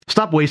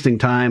Stop wasting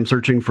time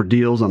searching for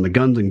deals on the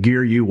guns and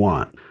gear you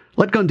want.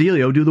 Let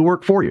Gundealio do the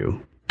work for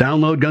you.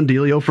 Download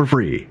Gundealio for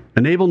free,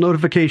 enable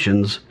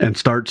notifications, and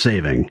start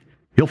saving.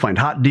 You'll find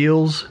hot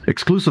deals,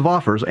 exclusive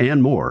offers,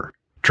 and more.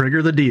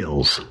 Trigger the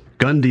deals.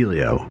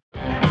 Gundealio.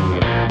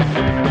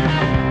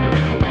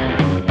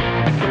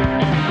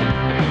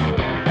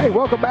 Hey,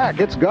 welcome back.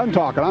 It's Gun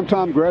Talk, and I'm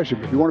Tom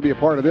Gresham. If you want to be a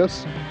part of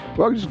this,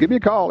 well, just give me a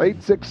call,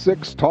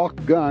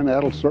 866-TALK-GUN.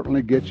 That'll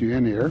certainly get you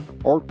in here.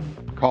 Or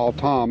call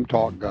Tom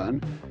Talk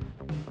Gun.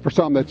 For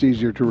some, that's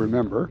easier to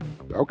remember.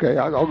 Okay,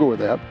 I'll go with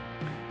that.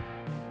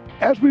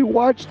 As we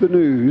watch the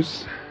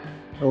news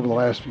over the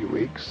last few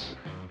weeks,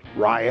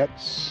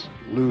 riots,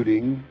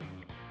 looting,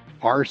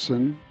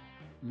 arson,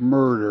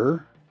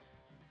 murder,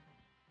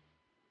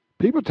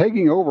 people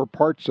taking over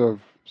parts of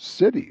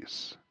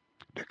cities,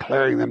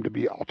 declaring them to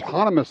be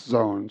autonomous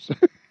zones.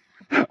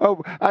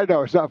 Oh, I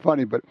know, it's not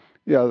funny, but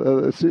yeah,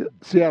 the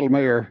Seattle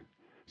mayor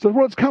says,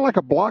 well, it's kind of like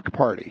a block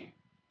party.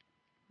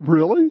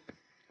 Really?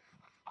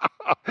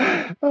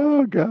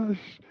 Oh, gosh.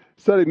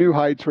 Setting new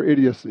heights for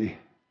idiocy.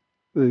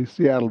 The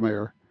Seattle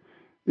mayor.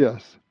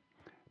 Yes.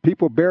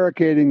 People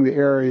barricading the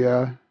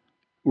area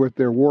with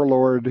their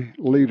warlord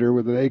leader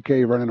with an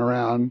AK running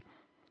around,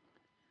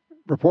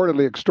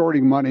 reportedly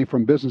extorting money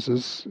from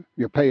businesses.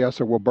 You pay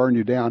us or we'll burn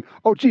you down.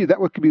 Oh, gee, that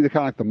could be the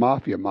kind of like the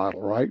mafia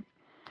model, right?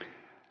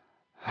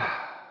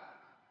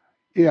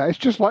 Yeah, it's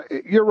just like,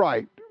 you're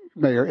right,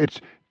 Mayor.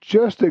 It's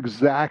just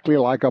exactly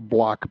like a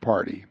block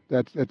party.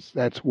 That's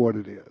what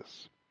it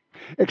is.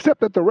 Except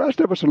that the rest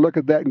of us are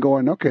looking at that and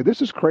going, okay,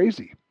 this is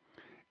crazy.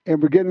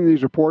 And we're getting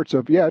these reports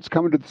of, yeah, it's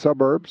coming to the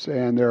suburbs,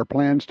 and there are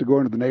plans to go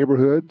into the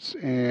neighborhoods.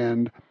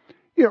 And,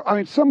 you know, I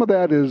mean, some of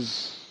that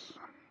is,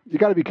 you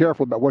got to be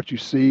careful about what you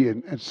see,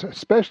 and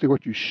especially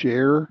what you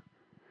share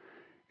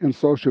in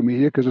social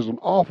media, because there's an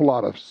awful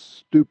lot of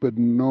stupid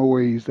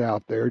noise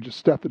out there, just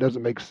stuff that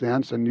doesn't make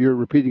sense, and you're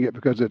repeating it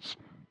because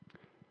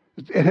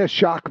it has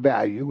shock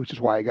value, which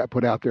is why it got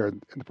put out there in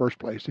the first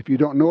place. If you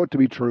don't know it to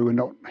be true and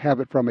don't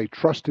have it from a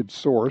trusted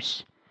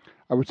source,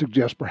 I would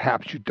suggest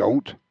perhaps you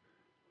don't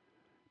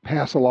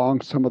pass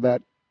along some of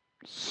that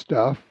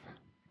stuff.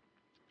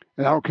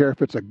 And I don't care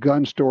if it's a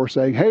gun store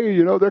saying, hey,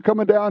 you know, they're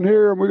coming down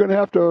here and we're going to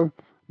have to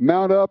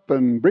mount up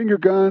and bring your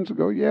guns. And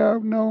go, yeah,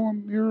 no,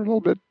 you're a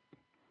little bit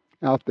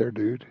out there,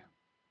 dude.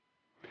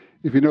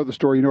 If you know the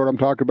story, you know what I'm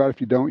talking about.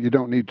 If you don't, you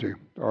don't need to.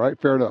 All right,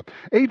 fair enough.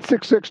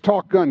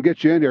 866-TALK-GUN,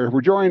 get you in here.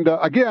 We're joined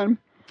again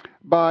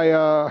by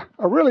a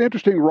really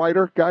interesting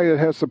writer, guy that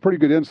has some pretty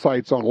good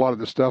insights on a lot of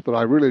this stuff that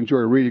I really enjoy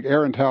reading.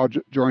 Aaron Tao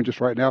joins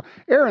us right now.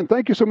 Aaron,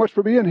 thank you so much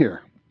for being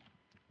here.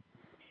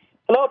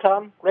 Hello,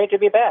 Tom. Great to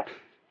be back.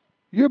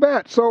 You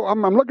bet. So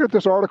I'm looking at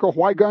this article,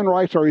 Why Gun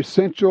Rights Are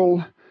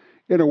Essential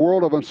in a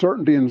World of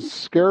Uncertainty and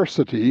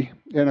Scarcity.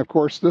 And, of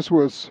course, this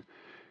was,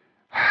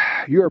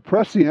 you're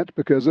prescient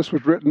because this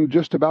was written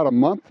just about a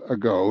month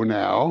ago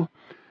now.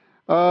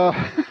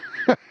 I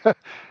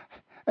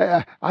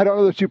don't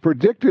know that you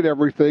predicted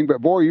everything,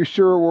 but, boy, you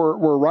sure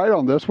were right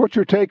on this. What's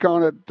your take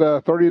on it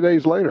 30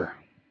 days later?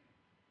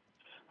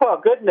 Well,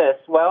 goodness.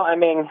 Well, I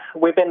mean,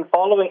 I've been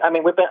following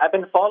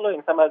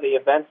some of the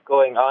events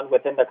going on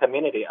within the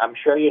community. I'm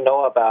sure you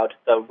know about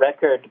the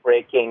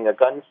record-breaking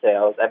gun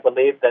sales. I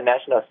believe the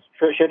National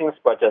Shooting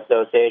Sports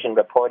Association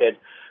reported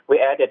we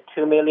added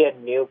 2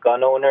 million new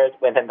gun owners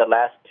within the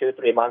last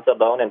 2-3 months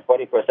alone, and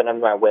 40% of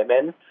them are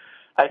women.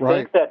 I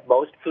think that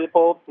most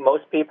people,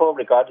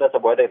 regardless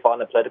of where they fall on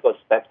the political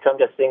spectrum,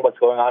 just seeing what's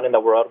going on in the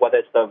world, whether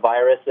it's the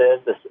viruses,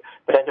 the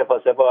potential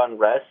for civil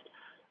unrest,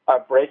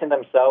 are bracing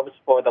themselves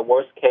for the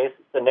worst case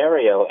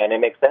scenario, and it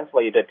makes sense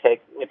for you to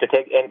take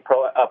a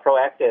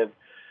proactive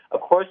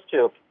course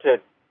to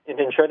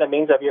ensure the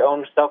means of your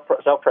own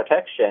self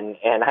protection.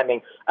 And I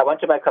mean, I went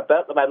to my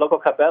local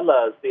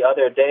Cabela's the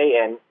other day,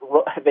 and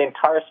the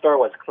entire store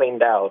was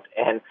cleaned out.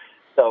 And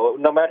so,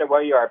 no matter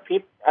where you are,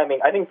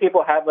 I think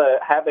people have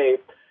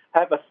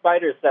a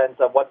spider sense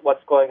of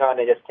what's going on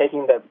and just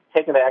taking the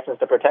actions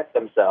to protect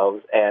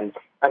themselves. And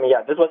I mean,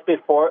 yeah, this was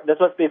before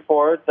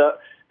the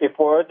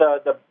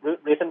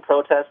recent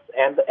protests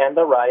and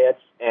the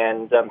riots,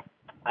 and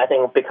I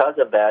think because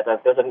of that,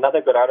 there's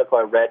another good article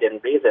I read in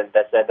Reason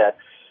that said that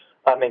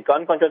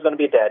gun control is going to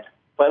be dead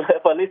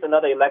for at least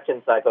another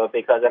election cycle,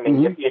 because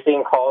you're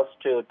seeing calls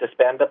to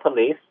disband the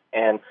police,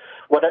 and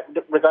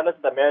regardless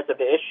of the merits of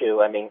the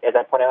issue, as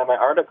I pointed out in my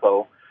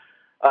article,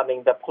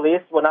 the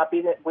police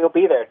will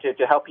be there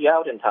to help you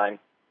out in time,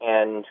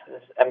 and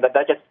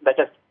that's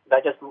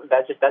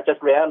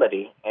just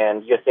reality.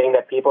 And you're seeing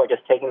that people are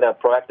just taking the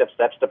proactive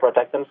steps to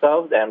protect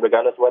themselves, and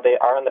regardless where they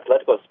are on the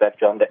political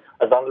spectrum,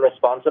 as long as they're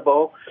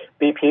responsible,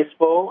 be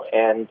peaceful,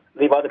 and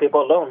leave other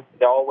people alone,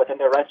 they're all within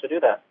their rights to do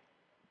that.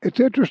 It's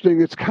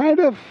interesting. It's kind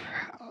of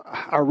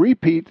a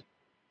repeat,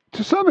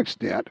 to some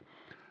extent,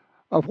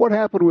 of what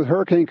happened with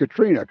Hurricane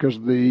Katrina, because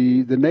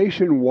the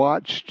nation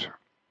watched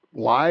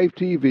live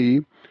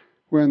TV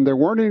when there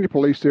weren't any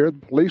police there.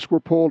 The police were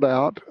pulled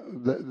out.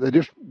 They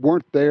just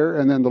weren't there.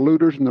 And then the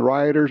looters and the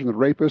rioters and the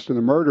rapists and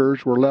the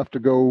murderers were left to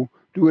go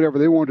do whatever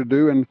they wanted to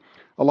do. And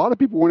a lot of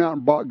people went out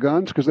and bought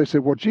guns because they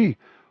said, well, gee,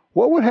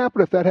 What would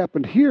happen if that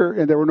happened here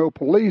and there were no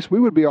police? We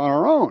would be on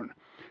our own.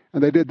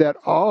 And they did that.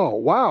 Oh,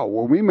 wow.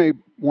 Well, we may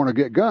want to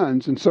get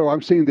guns. And so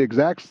I'm seeing the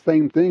exact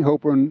same thing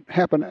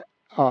happen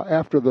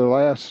over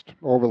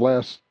the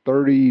last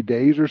 30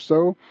 days or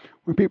so,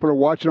 when people are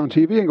watching on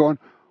TV and going,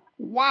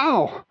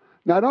 wow,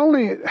 not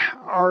only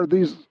are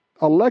these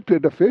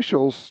elected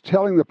officials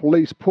telling the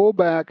police, pull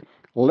back,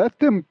 let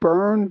them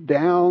burn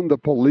down the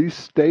police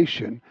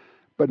station,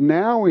 but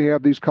now we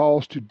have these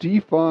calls to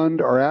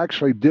defund or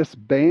actually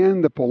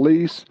disband the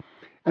police.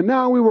 And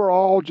now we will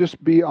all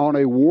just be on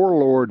a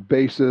warlord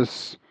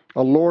basis,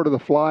 a Lord of the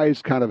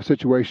Flies kind of a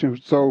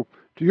situation. So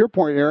to your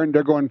point, Aaron,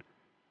 they're going,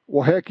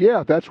 well, heck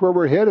yeah, if that's where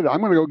we're headed, I'm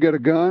going to go get a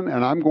gun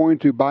and I'm going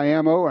to buy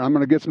ammo and I'm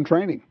going to get some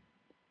training.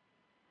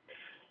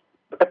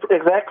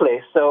 Exactly.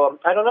 So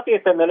I don't know if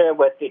you're familiar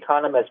with the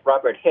economist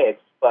Robert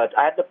Hicks, but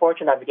I had the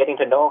fortune of getting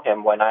to know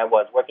him when I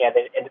was working at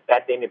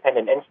the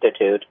Independent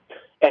Institute.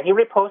 And he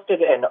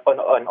reposted an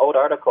old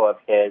article of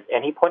his,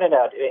 and he pointed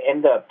out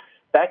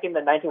back in the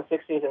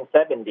 1960s and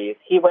 70s,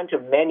 he went to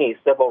many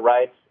civil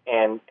rights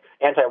and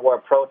anti-war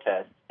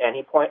protests, and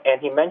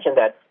he mentioned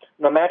that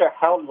no matter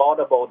how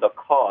laudable the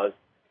cause,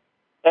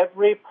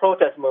 every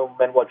protest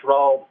movement will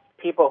draw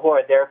people who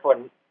are there for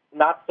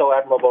not so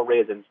admirable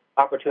reasons.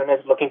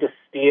 Opportunists looking to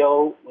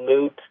steal,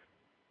 loot,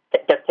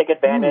 just take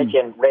advantage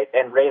and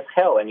raise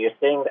hell. And you're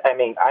seeing,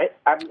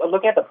 I'm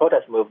looking at the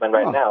protest movement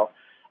right now.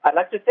 I'd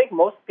like to think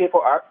most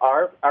people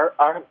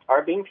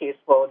are being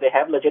peaceful. They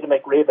have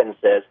legitimate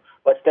grievances,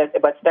 but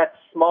that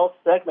small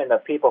segment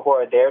of people who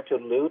are there to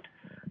loot,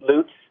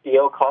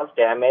 steal, cause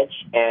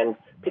damage, and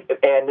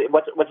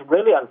what's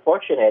really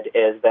unfortunate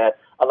is that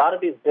a lot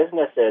of these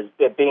businesses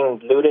being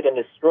looted and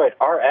destroyed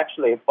are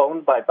actually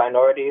owned by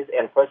minorities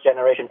and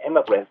first-generation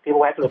immigrants.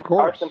 People who actually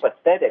are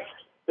sympathetic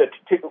to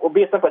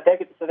be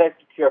sympathetic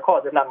to your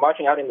cause. They're not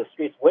marching out in the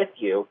streets with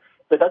you.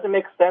 So it doesn't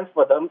make sense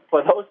for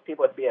those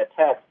people to be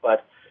attacked.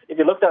 But if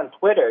you looked on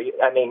Twitter, you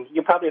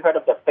probably heard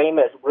of the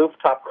famous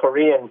rooftop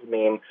Koreans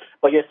meme,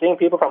 but you're seeing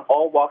people from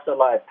all walks of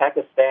life: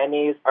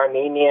 Pakistanis,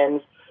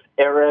 Armenians,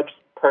 Arabs,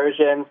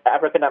 Persians,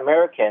 African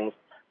Americans,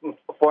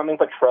 forming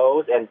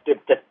patrols and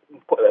just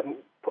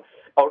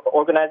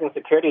organizing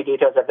security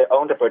details of their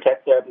own to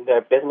protect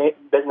their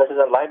businesses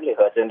and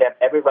livelihoods, and they have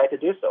every right to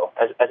do so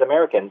as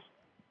Americans.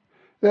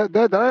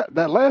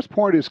 That last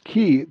point is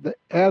key.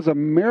 As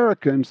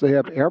Americans, they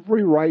have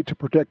every right to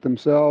protect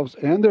themselves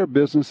and their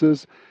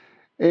businesses.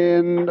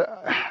 And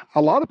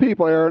a lot of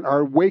people, Aaron,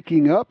 are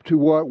waking up to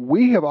what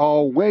we have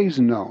always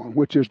known,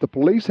 which is the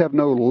police have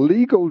no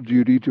legal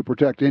duty to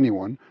protect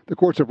anyone. The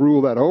courts have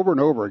ruled that over and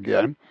over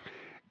again.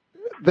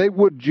 They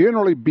would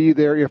generally be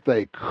there if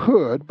they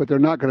could, but they're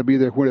not going to be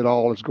there when it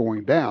all is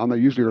going down. They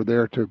usually are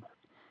there to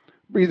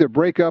either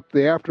break up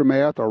the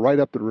aftermath or write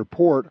up the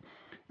report.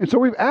 And so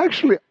we've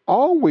actually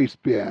always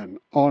been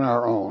on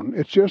our own.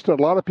 It's just that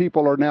a lot of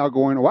people are now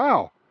going,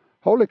 wow,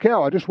 holy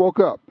cow, I just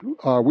woke up.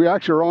 We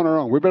actually are on our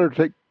own. We better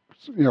take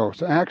some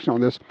action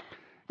on this.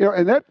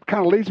 And that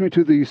kind of leads me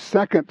to the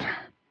second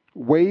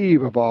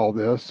wave of all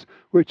this,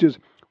 which is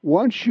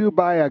once you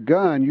buy a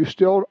gun, you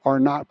still are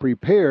not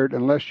prepared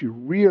unless you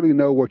really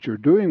know what you're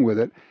doing with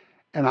it.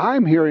 And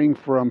I'm hearing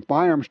from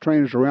firearms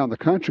trainers around the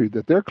country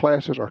that their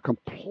classes are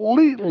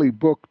completely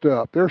booked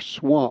up. They're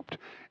swamped.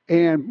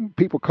 And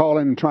people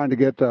calling and trying to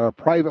get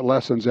private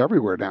lessons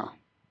everywhere now.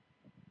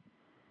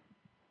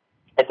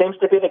 It seems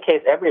to be the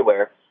case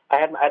everywhere. I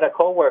had a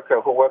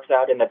coworker who works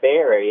out in the Bay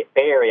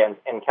Area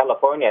in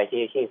California.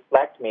 He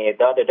flagged me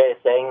the other day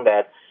saying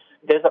that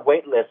there's a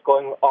wait list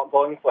going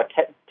for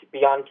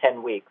beyond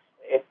 10 weeks,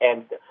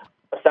 and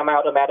some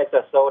automatics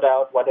are sold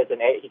out. Whether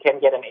it's he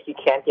can't get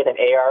an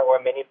AR or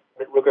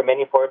a Ruger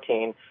Mini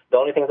 14. The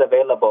only things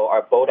available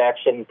are bolt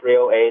action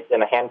 308s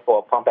and a handful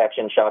of pump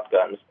action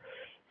shotguns.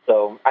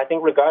 So I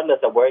think regardless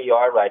of where you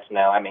are right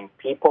now,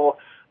 people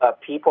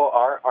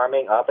are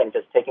arming up and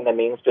just taking the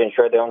means to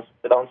ensure their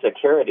own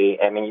security.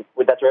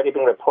 That's already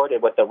been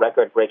reported with the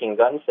record-breaking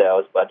gun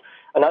sales. But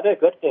another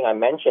good thing I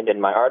mentioned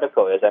in my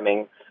article is,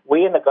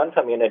 we in the gun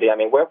community,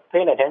 we're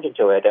paying attention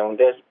to it, and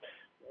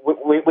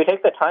we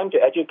take the time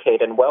to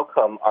educate and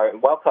welcome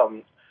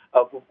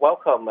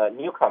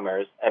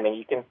newcomers.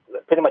 You can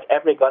pretty much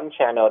every gun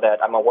channel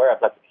that I'm aware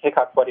of, like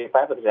Hickok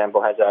 45, for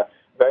example, has a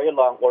very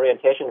long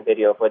orientation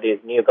video for these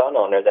new gun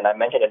owners. And I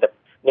mentioned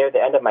near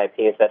the end of my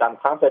piece that I'm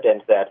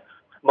confident that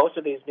most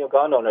of these new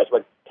gun owners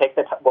will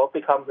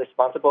become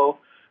responsible,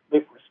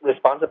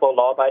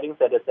 law-abiding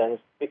citizens,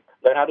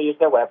 learn how to use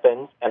their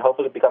weapons, and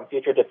hopefully become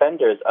future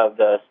defenders of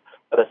the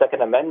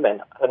Second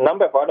Amendment. A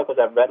number of articles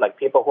I've read, like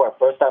people who are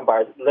first-time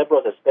buyers,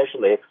 liberals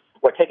especially,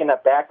 were taken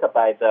aback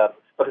by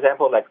for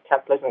example, like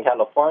place in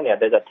California,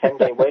 there's a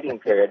 10-day waiting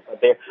period.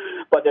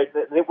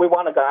 We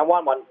want a gun. I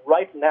want one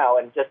right now,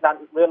 and just not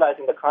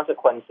realizing the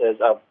consequences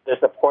of the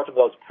support of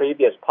those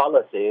previous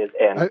policies.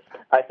 And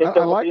I think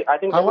there will be.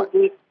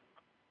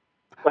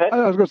 Go ahead.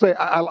 I was going to say,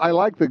 I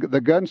like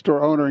the gun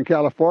store owner in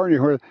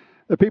California where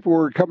the people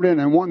were coming in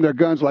and wanting their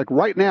guns like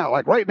right now,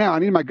 I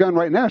need my gun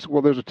right now. I said,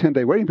 well, there's a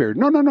 10-day waiting period.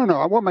 No,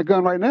 I want my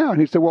gun right now.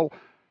 And he said, well,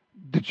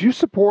 did you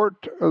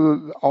support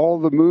all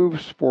the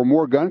moves for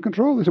more gun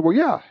control? They said, well,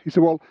 yeah. He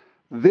said, well,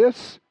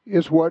 this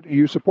is what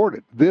you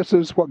supported. This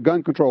is what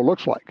gun control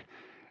looks like.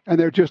 And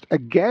they're just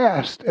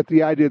aghast at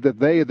the idea that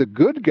they, the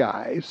good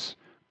guys,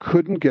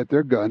 couldn't get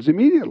their guns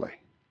immediately.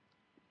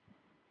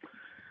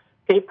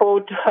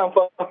 People have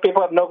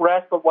no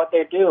grasp of what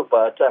they do,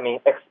 but,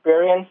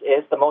 experience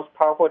is the most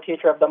powerful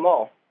teacher of them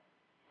all.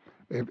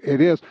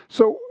 It is.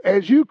 So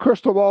as you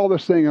crystal ball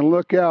this thing and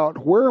look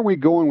out, where are we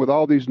going with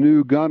all these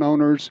new gun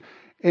owners?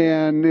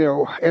 And,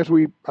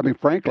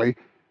 frankly,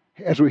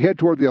 as we head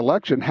toward the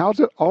election,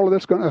 how's all of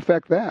this going to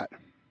affect that?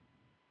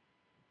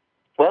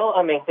 Well,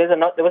 there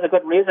was a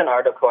Good Reason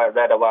article I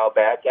read a while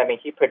back.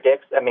 He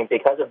predicts,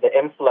 because of the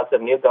influx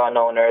of new gun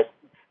owners,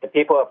 the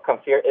people have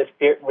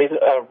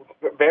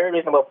very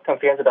reasonable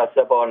concerns about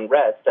civil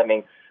unrest.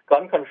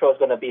 Gun control is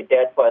going to be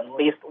dead for at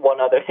least one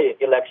other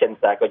election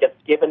cycle. Just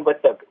given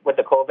with the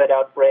COVID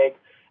outbreak,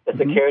 the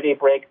security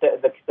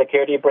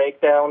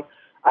breakdown,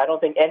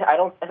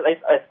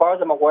 as far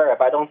as I'm aware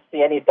of, I don't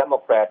see any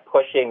Democrat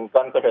pushing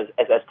gun control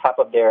as top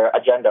of their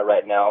agenda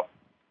right now.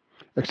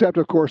 Except,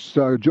 of course,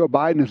 Joe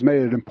Biden has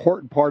made an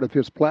important part of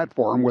his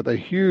platform with a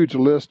huge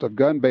list of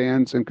gun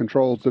bans and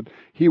controls that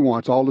he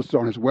wants, all listed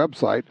on his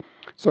website.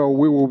 So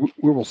we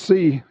will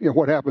see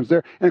what happens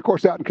there. And, of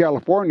course, out in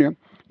California,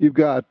 you've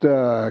got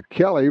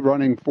Kelly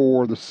running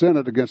for the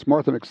Senate against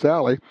Martha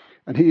McSally,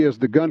 and he is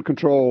the gun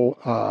control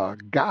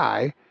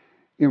guy,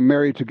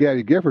 married to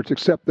Gabby Giffords,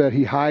 except that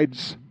he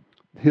hides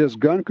his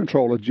gun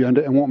control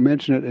agenda and won't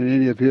mention it in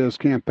any of his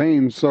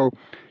campaigns. So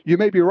you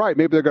may be right.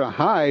 Maybe they're going to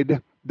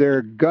hide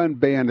their gun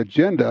ban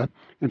agenda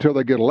until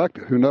they get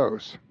elected. Who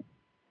knows?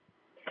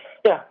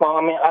 Yeah, well,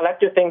 I like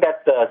to think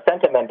that the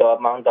sentiment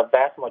among the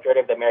vast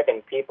majority of the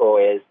American people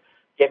is,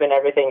 given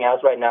everything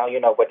else right now,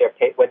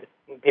 with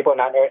people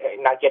not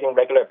getting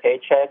regular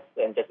paychecks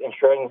and just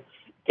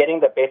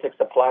getting the basic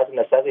supplies and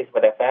necessities for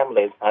their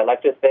families, I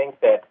like to think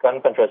that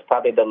gun control is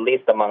probably the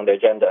least among their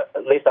agenda,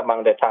 at least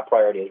among their top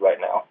priorities right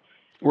now.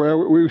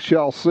 Well, we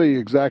shall see.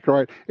 Exactly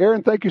right.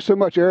 Aaron, thank you so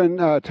much. Aaron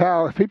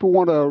Tao, if people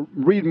want to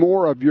read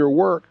more of your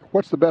work,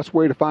 what's the best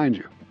way to find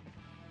you?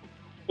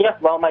 Yeah,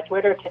 well, my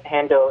Twitter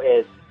handle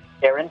is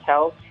Aaron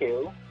Tao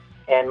 2,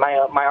 and my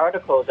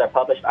articles are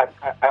published. I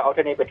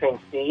alternate between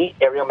C,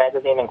 Ariel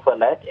Magazine, and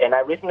Quillette, and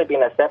I've recently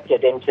been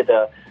accepted into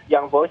the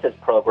Young Voices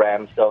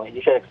program, so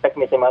you should expect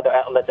me some other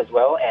outlets as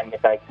well, and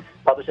if I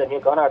publish a new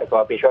gun article,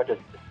 I'll be sure to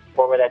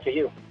forward that to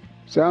you.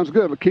 Sounds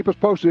good. Keep us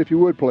posted if you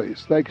would,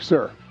 please. Thank you,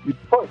 sir.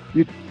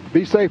 You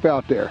be safe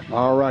out there.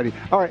 All righty.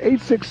 All right,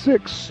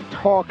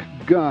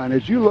 866-TALK-GUN.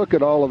 As you look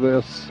at all of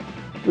this,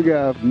 we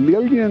got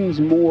millions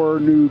more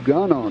new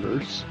gun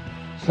owners,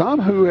 some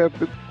who have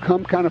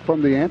come kind of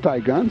from the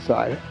anti-gun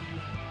side.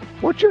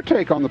 What's your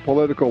take on the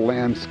political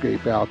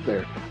landscape out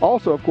there?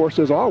 Also, of course,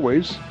 as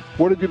always,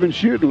 what have you been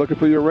shooting? Looking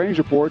for your range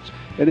reports.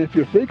 And if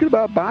you're thinking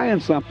about buying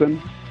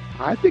something,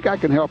 I think I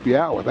can help you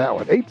out with that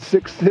one.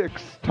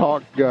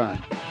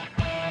 866-TALK-GUN.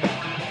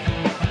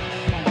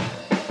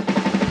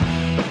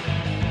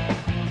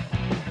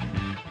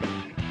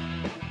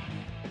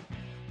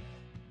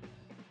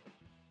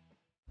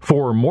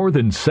 For more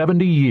than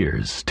 70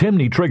 years,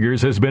 Timney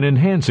Triggers has been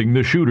enhancing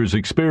the shooter's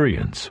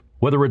experience.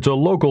 Whether it's a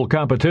local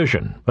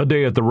competition, a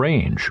day at the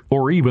range,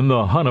 or even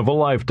the hunt of a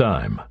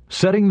lifetime.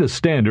 Setting the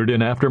standard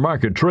in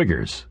aftermarket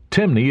triggers,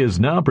 Timney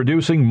is now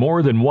producing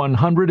more than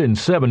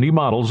 170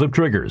 models of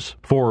triggers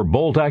for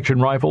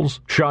bolt-action rifles,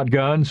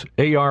 shotguns,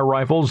 AR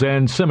rifles,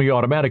 and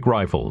semi-automatic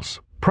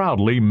rifles.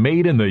 Proudly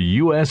made in the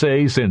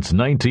USA since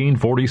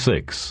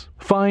 1946.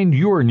 Find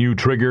your new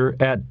trigger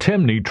at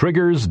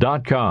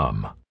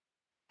TimneyTriggers.com.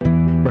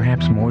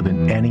 Perhaps more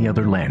than any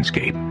other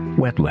landscape,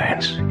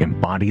 wetlands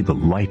embody the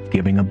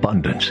life-giving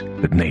abundance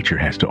that nature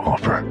has to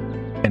offer.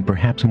 And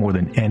perhaps more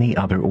than any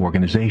other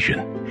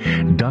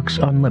organization, Ducks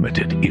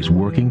Unlimited is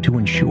working to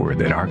ensure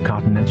that our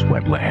continent's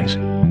wetlands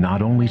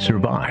not only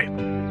survive,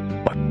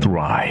 but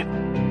thrive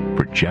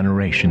for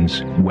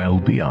generations well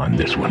beyond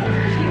this one.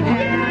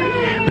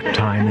 The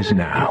time is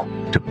now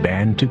to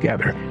band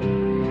together.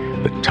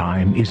 The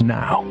time is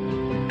now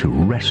to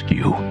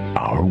rescue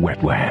our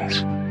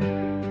wetlands.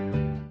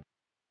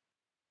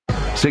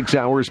 6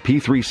 Hours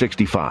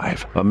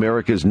P365,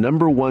 America's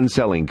 #1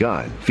 selling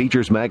gun,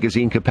 features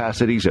magazine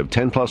capacities of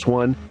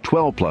 10+1,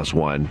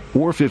 12+1,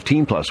 or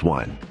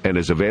 15+1, and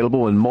is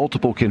available in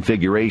multiple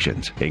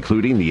configurations,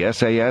 including the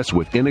SAS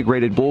with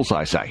integrated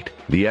bullseye sight,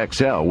 the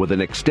XL with an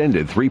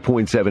extended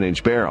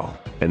 3.7-inch barrel,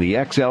 and the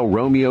XL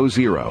Romeo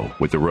Zero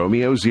with the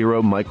Romeo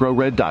Zero micro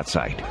red dot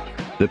sight.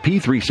 The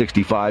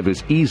P365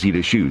 is easy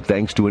to shoot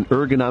thanks to an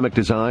ergonomic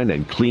design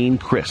and clean,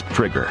 crisp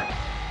trigger.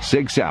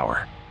 6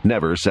 Hour,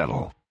 never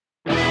settle.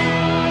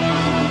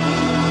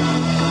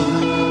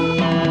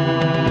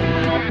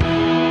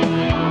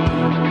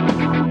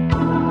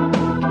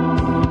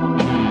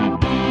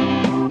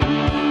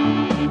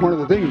 One of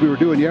the things we were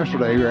doing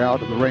yesterday, we were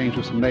out at the range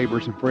with some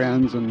neighbors and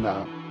friends, and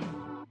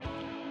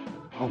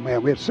we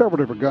had several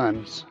different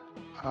guns.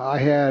 I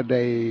had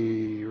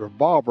a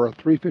revolver, a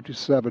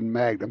 .357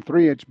 Magnum,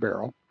 3-inch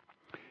barrel,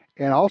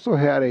 and also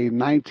had a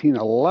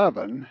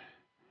 1911.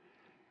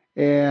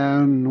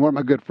 And one of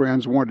my good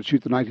friends wanted to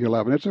shoot the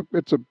 1911.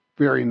 It's a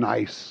very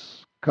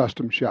nice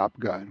custom shop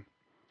gun.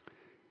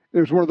 It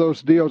was one of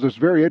those deals that's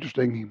very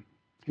interesting.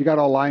 He got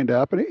all lined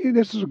up, and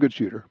this is a good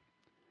shooter.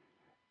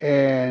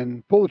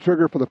 And pulled the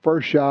trigger for the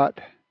first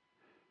shot.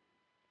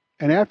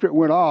 And after it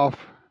went off,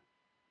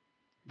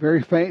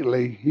 very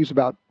faintly, he's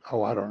about,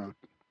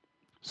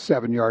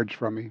 7 yards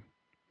from me.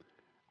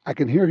 I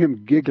can hear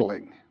him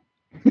giggling.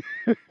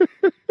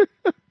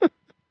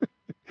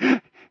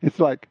 It's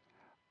like,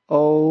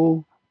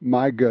 oh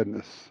my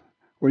goodness.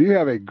 When you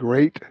have a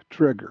great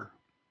trigger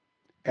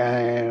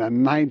and a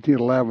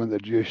 1911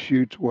 that just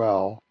shoots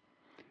well,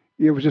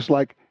 it was just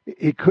like,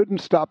 he couldn't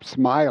stop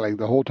smiling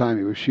the whole time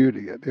he was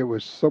shooting it. It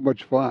was so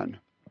much fun.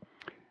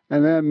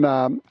 And then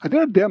I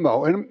did a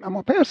demo, and I'm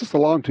going to pass this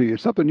along to you.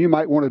 It's something you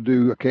might want to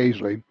do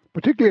occasionally,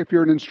 particularly if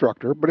you're an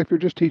instructor, but if you're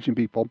just teaching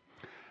people.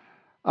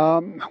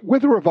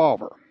 With a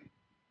revolver,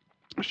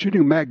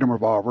 shooting a Magnum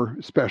revolver,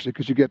 especially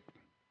because you get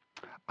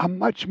a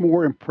much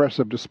more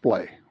impressive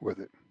display with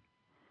it.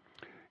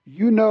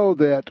 You know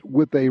that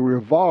with a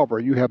revolver,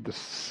 you have the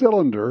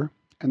cylinder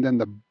and then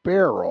the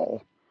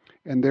barrel,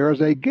 and there is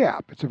a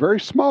gap. It's a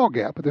very small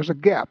gap, but there's a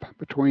gap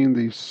between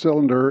the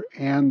cylinder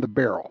and the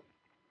barrel.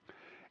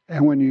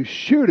 And when you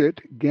shoot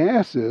it,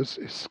 gases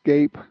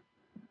escape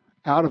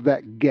out of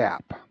that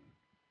gap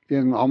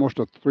in almost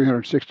a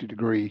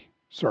 360-degree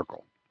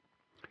circle.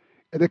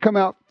 And they come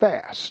out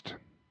fast.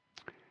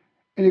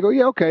 And you go,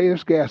 yeah, okay,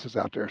 there's gases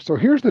out there. So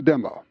here's the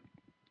demo.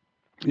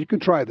 You can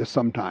try this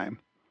sometime.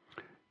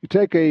 You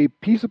take a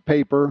piece of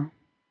paper,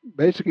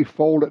 basically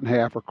fold it in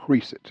half or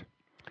crease it,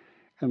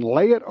 and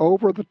lay it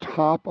over the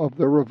top of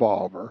the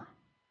revolver,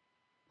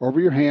 over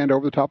your hand,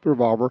 over the top of the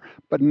revolver,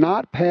 but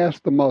not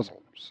past the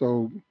muzzle.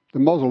 So the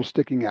muzzle is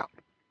sticking out.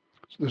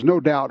 So there's no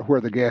doubt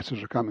where the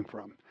gases are coming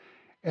from.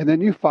 And then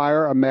you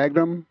fire a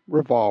Magnum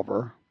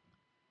revolver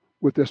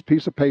with this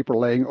piece of paper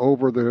laying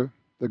over the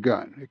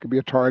gun. It could be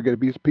a target, it could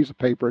be a piece of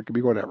paper, it could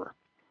be whatever.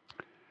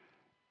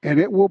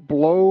 And it will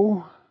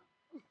blow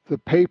the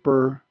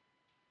paper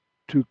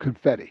to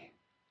confetti.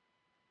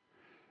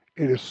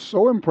 It is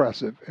so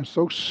impressive and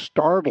so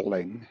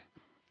startling.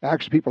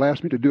 Actually, people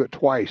asked me to do it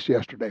twice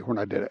yesterday when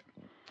I did it.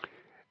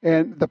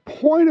 And the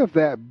point of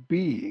that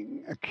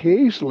being,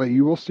 occasionally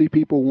you will see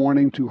people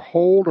wanting to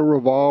hold a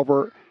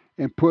revolver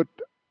and put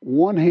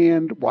one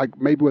hand, like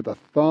maybe with a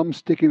thumb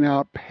sticking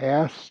out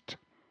past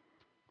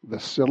the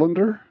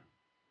cylinder,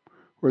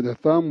 where the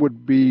thumb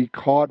would be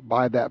caught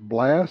by that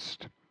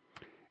blast.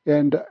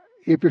 And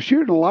if you're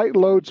shooting light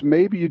loads,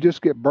 maybe you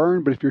just get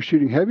burned, but if you're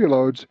shooting heavy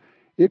loads,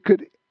 it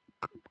could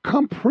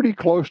come pretty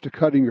close to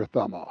cutting your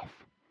thumb off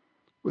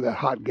with that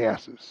hot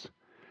gases.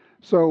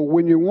 So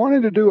when you're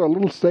wanting to do a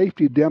little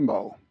safety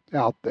demo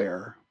out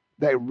there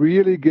that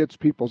really gets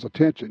people's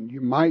attention,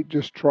 you might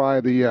just try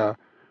the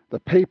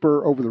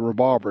paper over the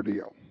revolver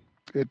deal.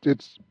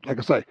 It's like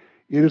I say,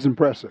 it is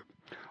impressive.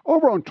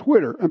 Over on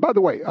Twitter, and by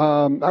the way,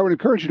 I would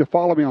encourage you to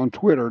follow me on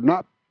Twitter,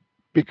 not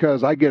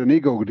because I get an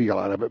ego deal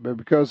out of it, but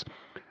because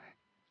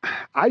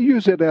I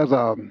use it as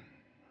a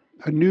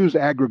news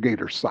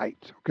aggregator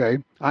site,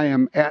 okay? I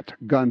am at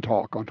Gun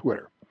Talk on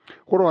Twitter.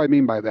 What do I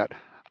mean by that?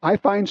 I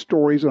find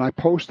stories and I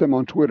post them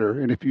on Twitter,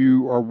 and if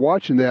you are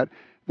watching that,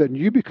 then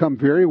you become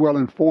very well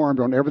informed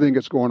on everything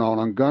that's going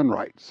on gun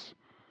rights.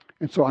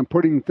 And so I'm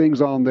putting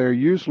things on there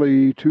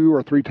usually 2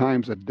 or 3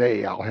 times a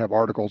day. I'll have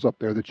articles up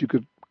there that you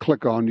could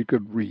click on, you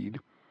could read.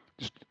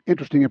 Just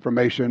interesting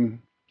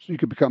information so you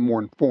could become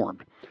more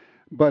informed.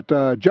 But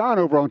John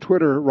over on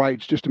Twitter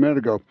writes just a minute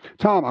ago,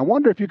 Tom, I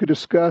wonder if you could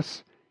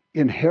discuss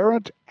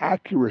inherent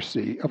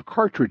accuracy of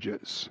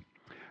cartridges.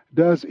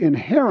 Does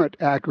inherent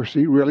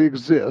accuracy really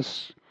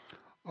exist,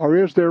 or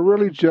is there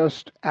really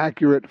just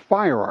accurate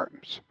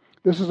firearms?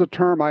 This is a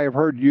term I have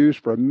heard used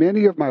for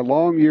many of my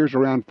long years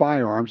around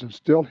firearms and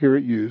still hear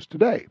it used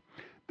today.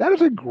 That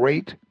is a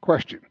great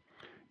question.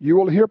 You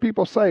will hear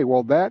people say,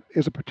 well, that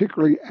is a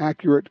particularly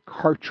accurate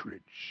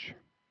cartridge.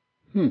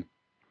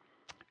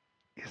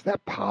 Is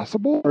that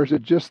possible? Or is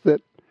it just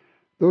that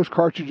those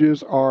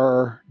cartridges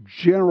are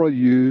generally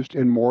used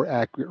in more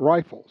accurate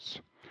rifles?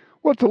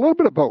 Well, it's a little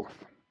bit of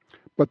both,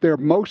 but there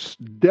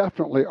most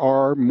definitely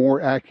are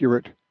more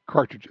accurate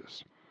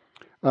cartridges.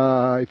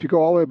 If you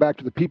go all the way back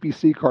to the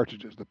PPC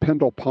cartridges, the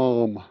Pendle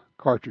Palm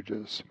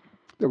cartridges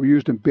that were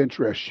used in bench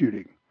rest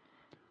shooting,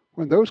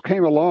 when those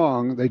came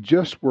along, they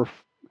just were,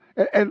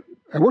 and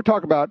we're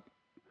talking about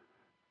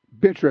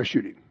bench rest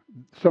shooting,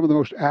 some of the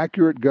most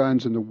accurate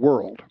guns in the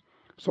world.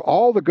 So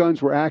all the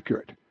guns were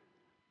accurate,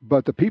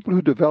 but the people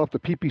who developed the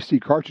PPC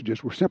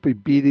cartridges were simply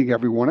beating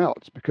everyone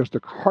else because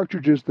the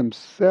cartridges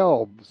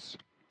themselves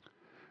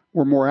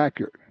were more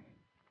accurate.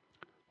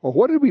 Well,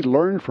 what did we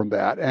learn from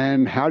that,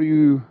 and how do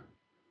you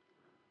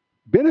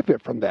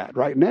benefit from that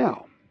right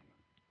now?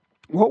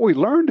 What we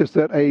learned is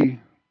that a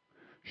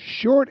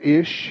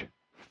short-ish,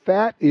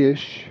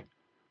 fat-ish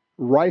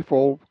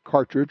rifle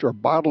cartridge or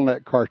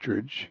bottleneck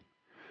cartridge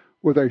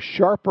with a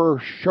sharper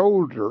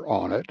shoulder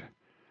on it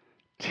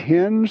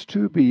tends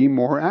to be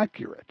more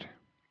accurate.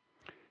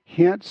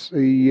 Hence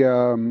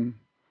the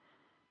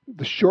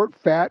short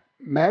fat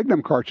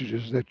Magnum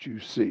cartridges that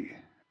you see,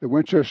 the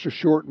Winchester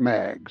short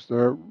mags,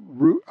 the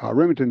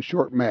Remington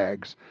short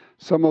mags,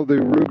 some of the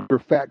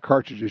Ruger fat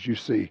cartridges you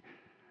see.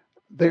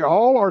 They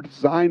all are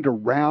designed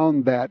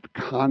around that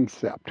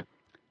concept.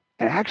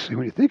 And actually,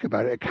 when you think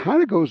about it, it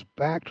kind of goes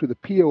back to the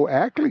P.O.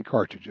 Ackley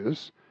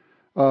cartridges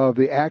of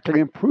the Ackley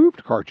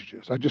Improved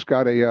cartridges. I just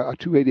got a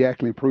 280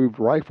 Ackley Improved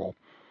rifle.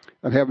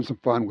 I'm having some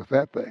fun with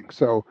that thing.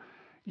 So,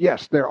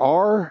 yes, there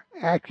are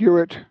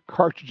accurate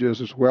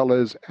cartridges as well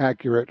as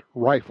accurate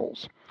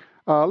rifles.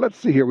 Let's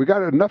see here. We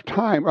got enough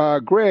time.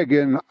 Greg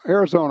in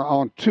Arizona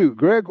on 2.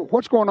 Greg,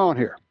 what's going on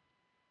here?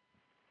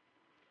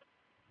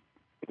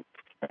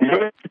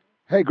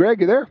 Hey,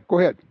 Greg, you there? Go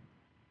ahead.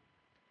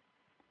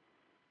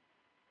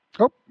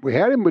 Oh, we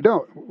had him. We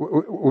don't.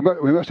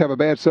 We must have a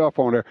bad cell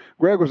phone there.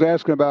 Greg was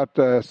asking about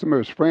some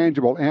of his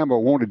frangible ammo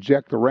won't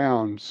eject the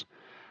rounds,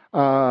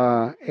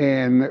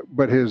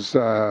 but his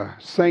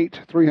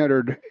Saint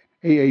 300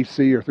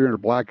 AAC or 300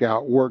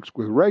 Blackout works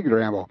with regular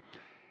ammo.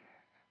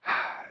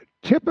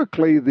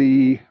 Typically,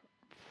 the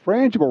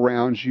frangible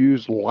rounds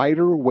use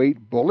lighter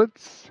weight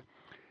bullets.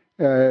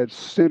 It's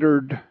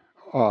centered,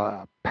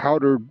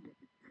 powdered,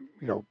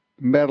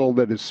 metal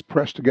that is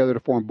pressed together to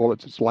form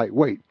bullets. It's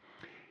lightweight.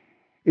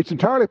 It's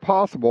entirely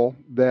possible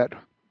that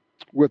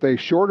with a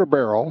shorter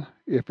barrel,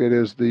 if it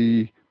is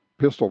the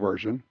pistol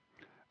version,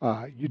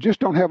 you just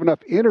don't have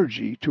enough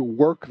energy to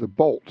work the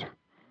bolt.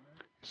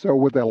 So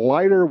with a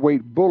lighter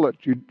weight bullet,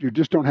 you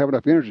just don't have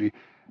enough energy.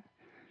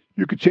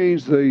 You could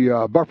change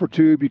the buffer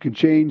tube. You can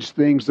change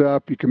things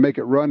up. You can make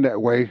it run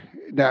that way.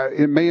 Now,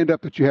 it may end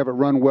up that you have it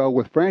run well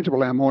with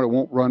frangible ammo, and it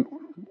won't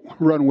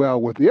run well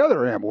with the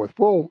other ammo, with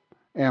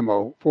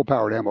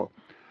full-powered ammo.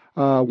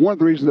 One of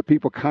the reasons that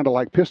people kind of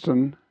like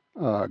piston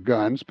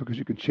guns, because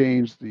you can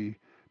change the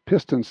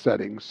piston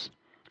settings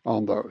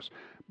on those.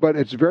 But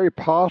it's very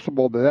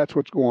possible that that's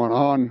what's going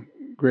on,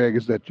 Greg,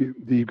 is that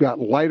you've got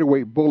lighter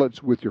weight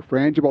bullets with your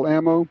frangible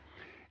ammo,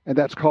 and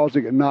that's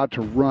causing it not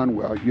to run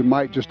well. You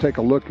might just take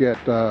a look at,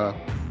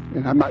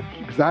 and I'm not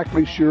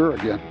exactly sure,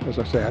 again, as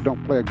I say, I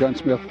don't play a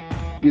gunsmith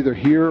either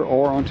here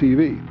or on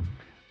TV,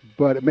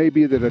 but it may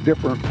be that a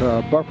different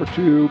buffer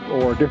tube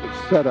or a different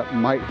setup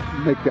might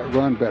make that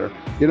run better.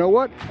 You know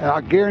what?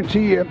 I'll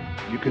guarantee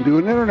you can do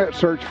an internet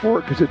search for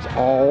it because it's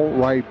all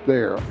right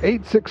there.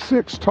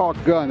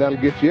 866-TALK-GUN, that'll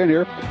get you in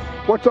here.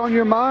 What's on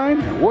your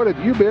mind and what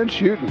have you been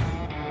shooting?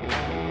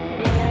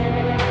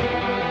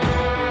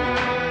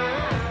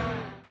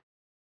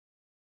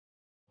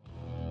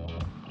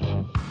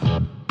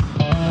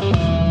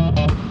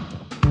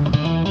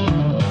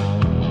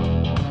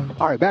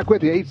 All right, back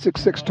with you,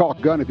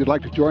 866-TALK-GUN, if you'd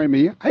like to join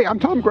me. Hey, I'm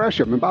Tom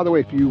Gresham, and by the way,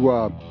 if you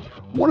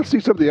want to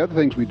see some of the other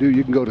things we do,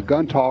 you can go to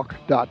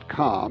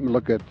guntalk.com and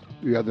look at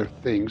the other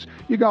things.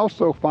 You can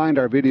also find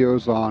our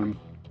videos on,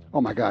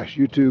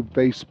 YouTube,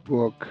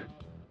 Facebook,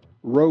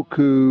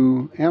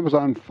 Roku,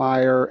 Amazon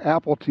Fire,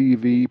 Apple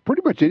TV,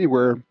 pretty much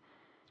anywhere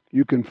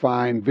you can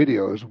find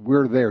videos.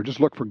 We're there. Just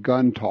look for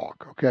Gun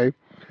Talk, okay?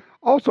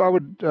 Also, I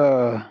would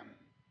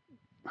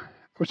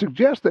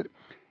suggest that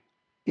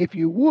if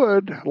you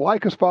would,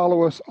 like us,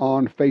 follow us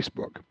on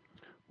Facebook.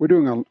 We're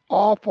doing an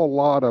awful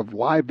lot of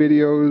live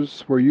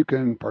videos where you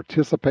can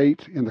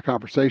participate in the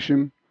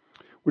conversation.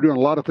 We're doing a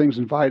lot of things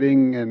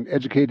inviting and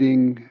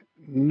educating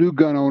new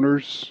gun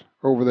owners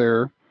over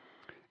there.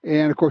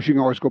 And, of course, you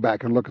can always go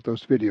back and look at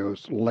those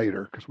videos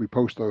later because we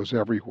post those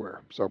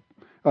everywhere. So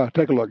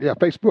take a look. Yeah,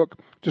 Facebook,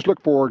 just look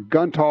for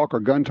Gun Talk or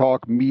Gun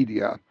Talk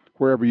Media,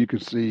 wherever you can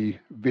see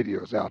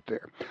videos out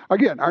there.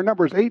 Again, our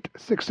number is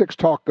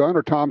 866-TALK-GUN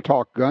or Tom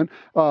Talk Gun.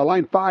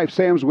 Line 5,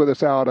 Sam's with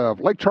us out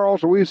of Lake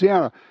Charles,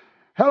 Louisiana.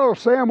 Hello,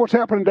 Sam. What's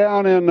happening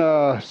down in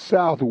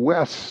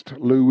southwest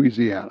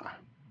Louisiana?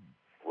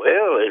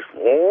 Well, it's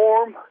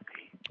warm.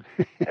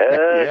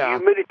 Yeah.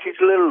 Humidity's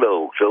a little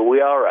low, so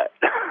we all right.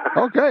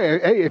 Okay.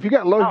 Hey, if you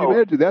got low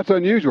humidity, that's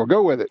unusual.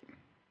 Go with it.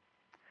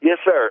 Yes,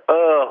 sir.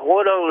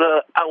 What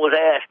I was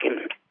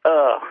asking,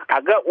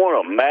 I got one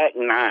of Mac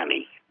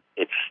 90.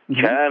 It's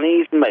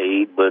Chinese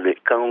made, but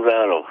it comes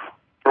out of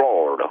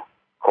Florida,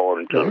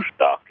 according to the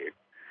stock here.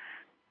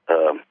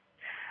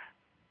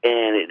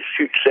 And it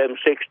shoots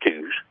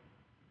 7.62s.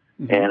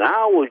 And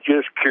I was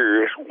just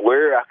curious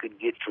where I could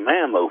get some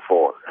ammo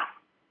for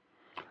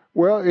it.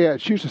 Well, yeah,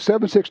 it shoots a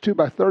 7.62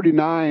 by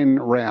 39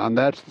 round.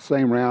 That's the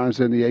same round as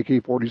in the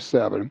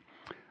AK-47.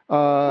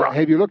 Right.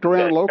 Have you looked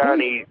around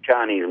locally?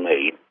 Chinese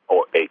made,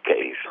 or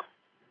AKs.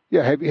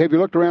 Yeah, have you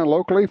looked around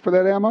locally for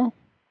that ammo?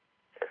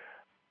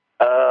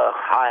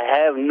 I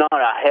have not.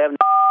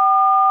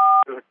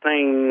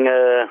 Everything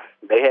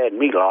they had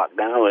me locked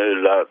down.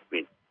 It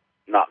was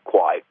not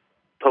quite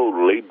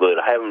totally, but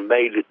I haven't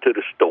made it to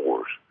the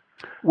stores.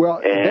 Well,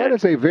 that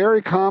is a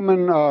very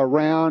common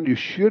round. You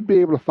should be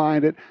able to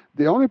find it.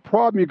 The only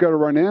problem you've got to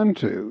run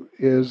into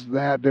is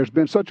that there's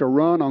been such a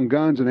run on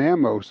guns and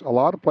ammo. A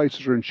lot of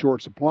places are in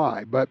short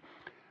supply. But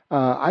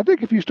I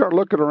think if you start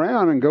looking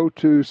around and go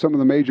to some of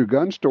the major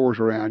gun stores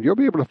around, you'll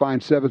be able to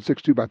find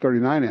 7.62 by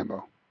 39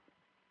 ammo.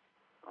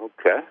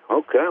 Okay.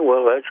 Okay,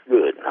 well, that's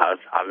good. I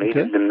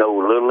needed to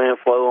know a little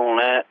info on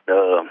that.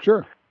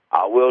 Sure.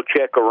 I will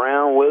check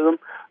around with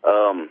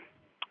them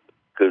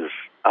because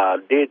I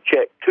did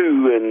check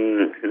too,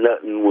 and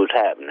nothing was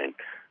happening.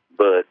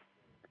 But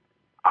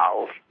I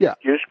was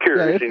just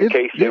curious in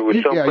case there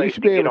was some place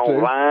to get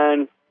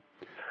online.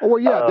 Oh, well,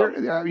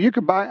 yeah, you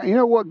could buy, you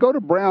know what, go to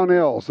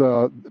Brownells,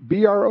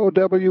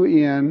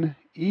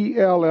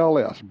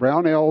 BROWNELLS,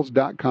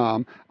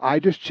 brownells.com. I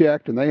just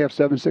checked, and they have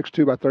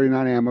 7.62 by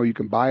 39 ammo. You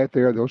can buy it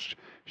there. They'll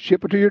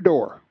ship it to your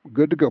door.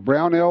 Good to go.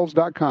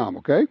 Brownells.com,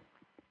 okay?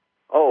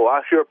 Oh,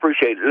 I sure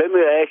appreciate it. Let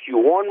me ask you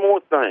one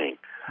more thing.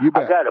 You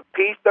bet. I got a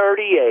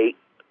P38.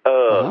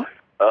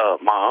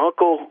 My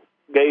uncle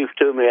gave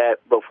to me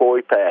before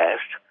he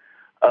passed.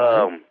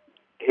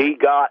 He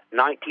got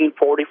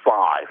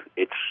 1945.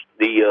 It's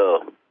the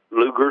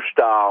Luger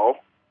style.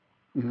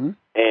 And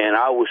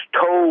I was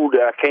told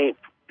that I can't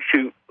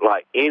shoot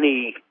like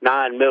any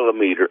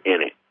 9mm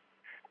in it.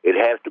 It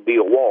has to be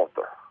a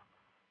Walther.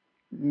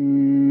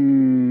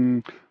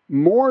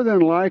 More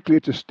than likely,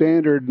 it's a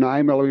standard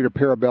 9mm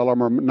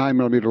Parabellum or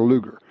 9mm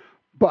Luger.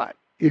 But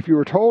if you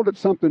were told it's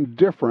something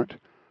different,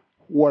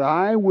 what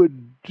I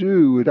would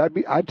do is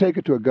I'd take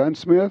it to a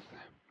gunsmith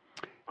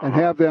and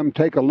have them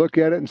take a look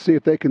at it and see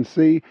if they can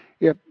see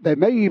if they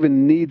may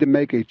even need to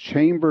make a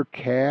chamber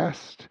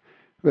cast,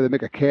 where they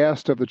make a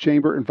cast of the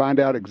chamber and find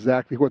out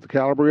exactly what the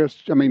caliber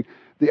is. I mean,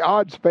 the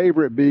odds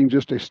favor it being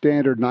just a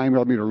standard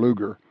 9mm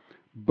Luger,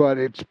 but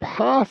it's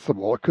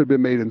possible it could be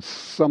made in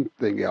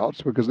something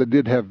else because they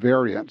did have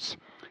variants.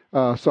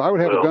 So I would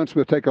have a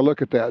gunsmith take a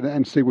look at that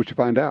and see what you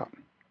find out.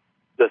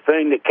 The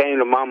thing that came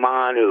to my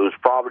mind, it was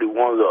probably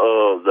one of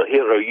the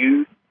Hitler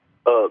Youth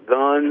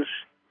guns.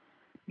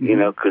 You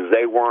know, because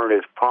they weren't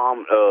as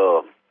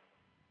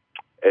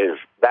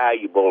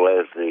valuable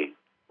as the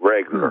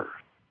regular,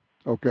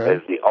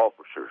 as the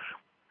officers,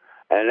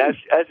 and that's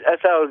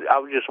how I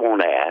would just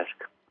want to ask.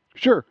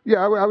 Sure,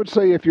 yeah, I would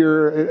say if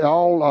you're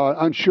all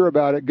unsure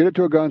about it, get it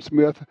to a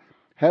gunsmith,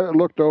 have it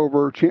looked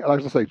over.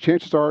 Like I say,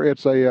 chances are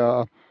it's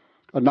a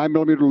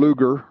 9mm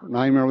Luger,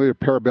 9mm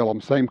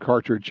Parabellum, same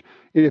cartridge.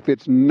 And if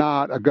it's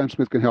not, a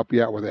gunsmith can help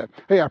you out with that.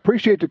 Hey, I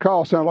appreciate the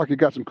call. Sounds like you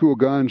got some cool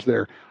guns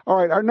there. All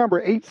right, our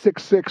number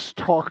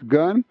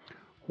 866-TALK-GUN.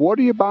 What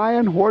are you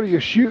buying? What are you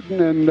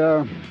shooting? And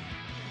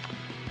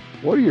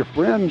what are your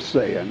friends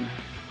saying?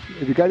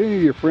 If you got any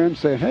of your friends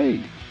saying,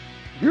 "Hey,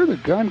 you're the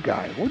gun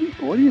guy. What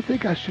do you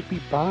think I should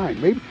be buying?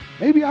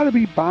 Maybe I ought to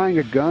be buying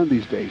a gun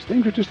these days.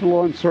 Things are just a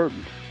little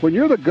uncertain." When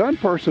you're the gun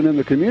person in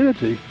the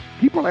community,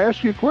 people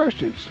ask you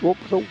questions. Well,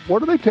 so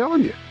what are they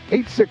telling you?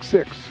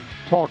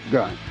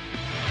 866-TALK-GUN.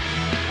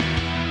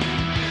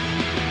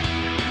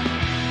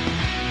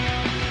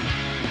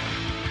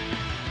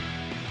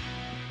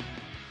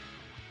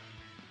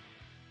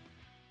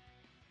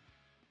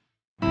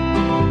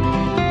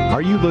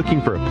 Are you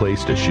looking for a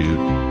place to shoot?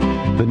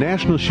 The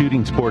National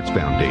Shooting Sports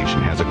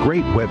Foundation has a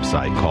great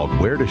website called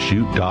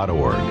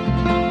wheretoshoot.org.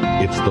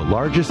 It's the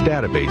largest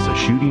database of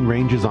shooting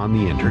ranges on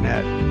the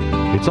internet.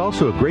 It's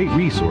also a great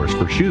resource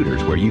for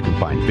shooters where you can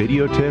find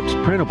video tips,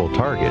 printable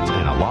targets,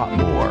 and a lot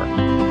more.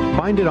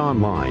 Find it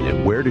online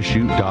at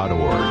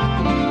wheretoshoot.org.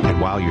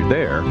 And while you're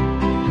there,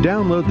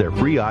 download their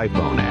free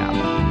iPhone app.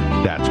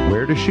 That's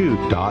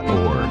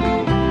wheretoshoot.org.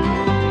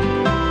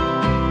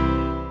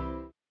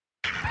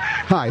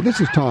 Hi,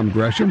 this is Tom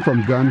Gresham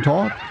from Gun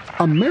Talk.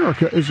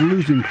 America is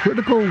losing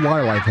critical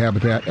wildlife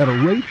habitat at a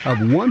rate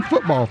of 1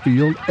 football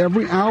field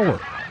every hour.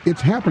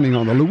 It's happening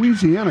on the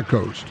Louisiana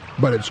coast,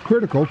 but it's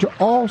critical to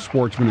all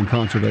sportsmen and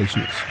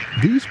conservationists.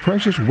 These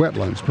precious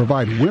wetlands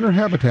provide winter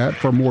habitat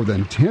for more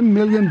than 10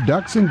 million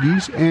ducks and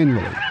geese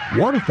annually,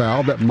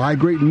 waterfowl that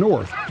migrate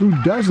north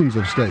through dozens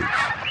of states.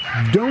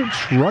 Don't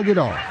shrug it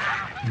off.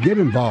 Get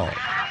involved.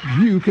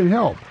 You can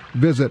help.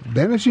 Visit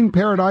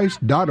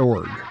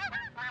vanishingparadise.org.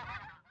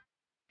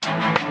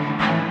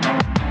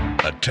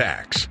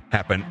 Attacks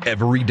happen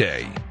every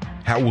day.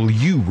 How will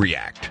you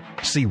react?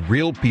 See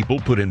real people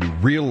put into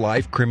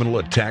real-life criminal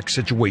attack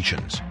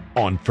situations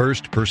on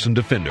First Person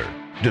Defender.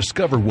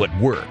 Discover what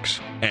works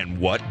and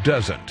what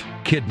doesn't.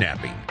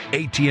 Kidnapping,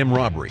 ATM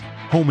robbery,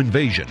 home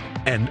invasion,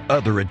 and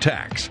other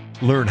attacks.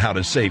 Learn how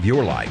to save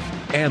your life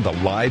and the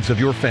lives of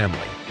your family.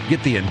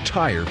 Get the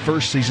entire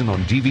first season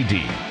on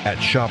DVD at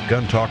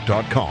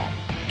shopguntalk.com.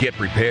 Get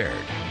prepared.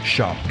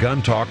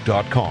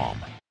 shopguntalk.com.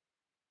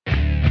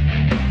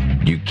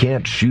 You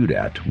can't shoot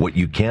at what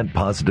you can't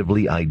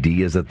positively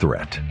ID as a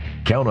threat.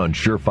 Count on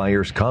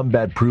Surefire's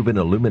combat-proven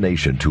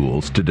illumination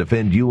tools to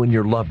defend you and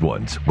your loved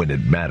ones when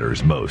it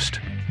matters most.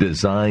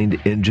 Designed,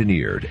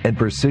 engineered, and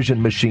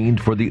precision machined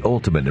for the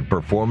ultimate in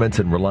performance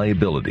and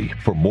reliability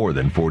for more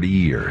than 40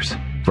 years.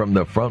 From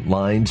the front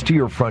lines to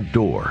your front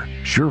door,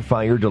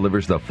 Surefire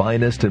delivers the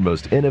finest and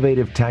most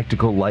innovative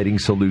tactical lighting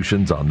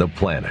solutions on the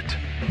planet.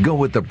 Go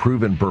with the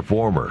proven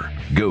performer.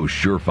 Go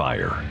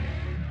Surefire.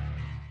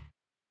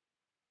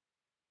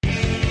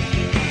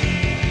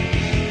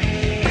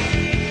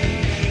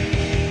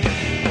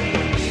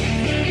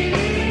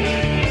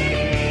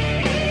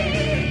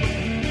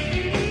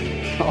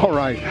 All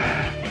right.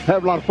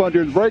 having a lot of fun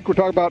during the break. We're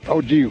talking about,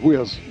 oh, gee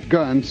whiz,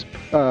 guns.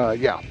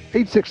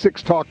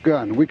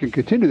 866-TALK-GUN. We can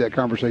continue that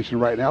conversation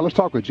right now. Let's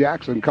talk with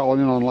Jackson calling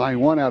in on line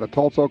 1 out of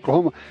Tulsa,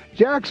 Oklahoma.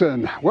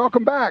 Jackson,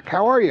 welcome back.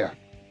 How are you?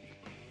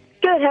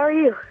 Good. How are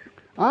you?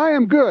 I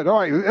am good. All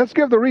right, let's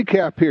give the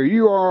recap here.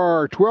 You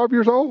are 12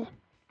 years old?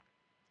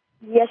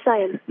 Yes, I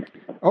am.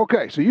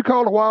 Okay, so you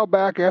called a while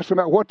back asking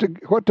about what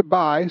to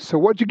buy. So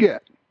what'd you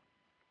get?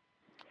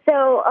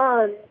 So,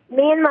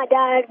 me and my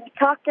dad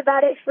talked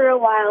about it for a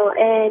while,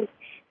 and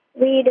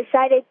we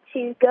decided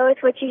to go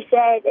with what you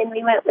said, and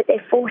we went with a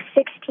full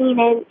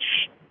 16-inch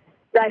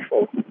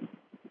rifle.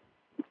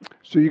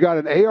 So you got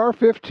an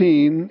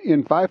AR-15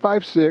 in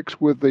 5.56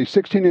 with a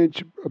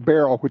 16-inch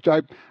barrel, which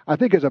I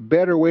think is a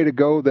better way to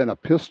go than a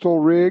pistol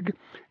rig.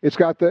 It's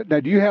got the. Now,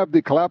 do you have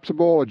the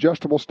collapsible,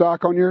 adjustable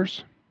stock on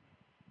yours?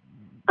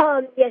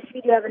 Yes,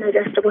 we do have an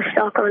adjustable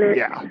stock on it.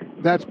 Yeah,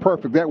 that's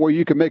perfect. That way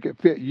you can make it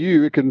fit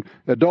you.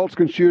 Adults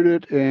can shoot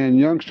it and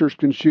youngsters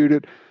can shoot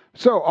it.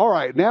 So, all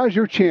right, now's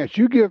your chance.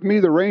 You give me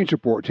the range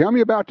report. Tell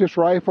me about this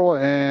rifle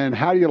and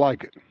how do you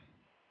like it?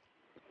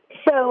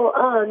 So,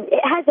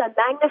 it has a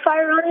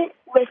magnifier on it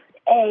with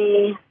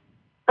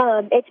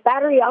it's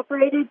battery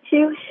operated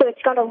too, so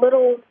it's got a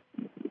little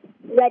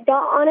red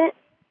dot on it.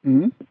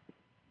 Mm-hmm.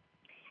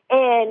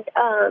 And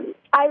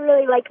I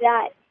really like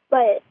that,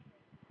 but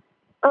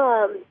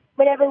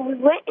whenever we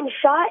went and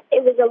shot,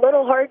 it was a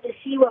little hard to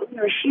see what we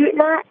were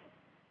shooting at.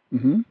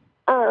 Mm-hmm.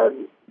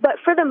 But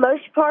for the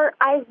most part,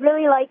 I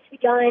really liked the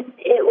gun.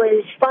 It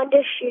was fun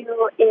to shoot.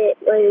 It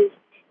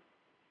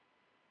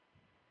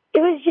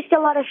was just a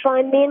lot of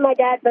fun. Me and my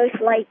dad both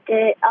liked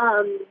it.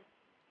 I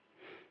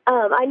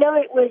know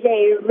it was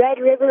a Rock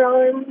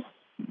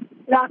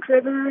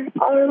River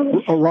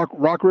Arms. Oh,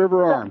 Rock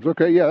River Arms.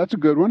 Okay, yeah, that's a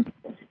good one.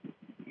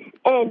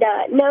 And,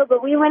 no,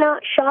 but we went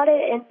out, shot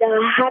it, and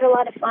had a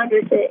lot of fun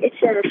with it.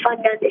 It's a fun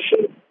gun to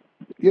shoot.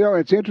 You know,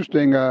 it's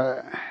interesting,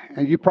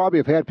 and you probably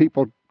have had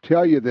people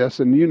tell you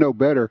this, and you know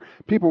better.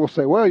 People will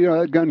say, well, you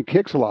know, that gun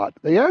kicks a lot.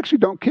 They actually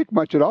don't kick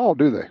much at all,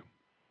 do they?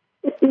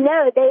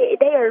 No, they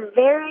are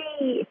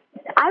very...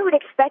 I would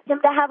expect them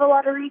to have a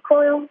lot of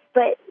recoil,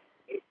 but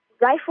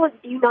rifles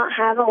do not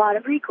have a lot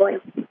of recoil.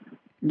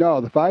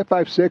 No, the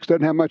 5.56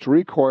 doesn't have much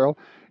recoil,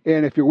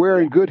 and if you're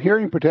wearing good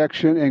hearing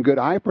protection and good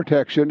eye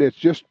protection, it's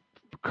just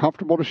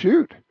comfortable to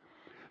shoot.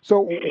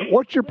 So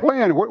what's your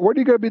plan? What are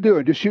you going to be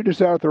doing? Just shooting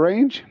this out at the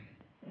range?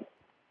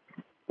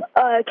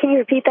 Can you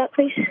repeat that,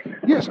 please?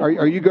 Yes.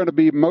 Are you going to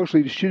be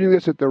mostly shooting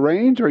this at the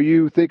range, or are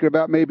you thinking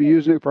about maybe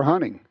using it for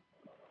hunting?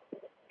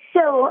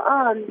 So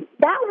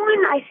that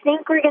one I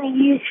think we're going to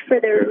use for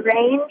the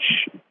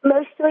range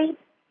mostly.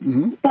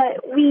 Mm-hmm.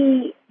 But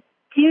we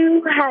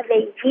do have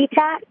a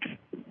VTAC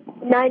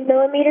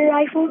 9mm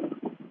rifle.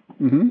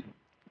 Mm-hmm.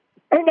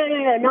 Or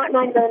no, not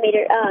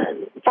 9mm.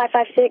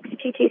 5.56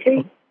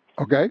 223.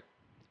 Okay.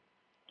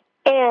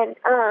 And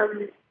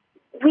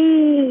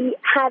we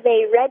have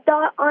a red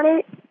dot on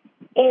it,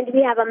 and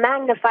we have a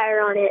magnifier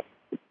on it.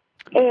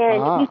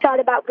 And we thought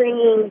about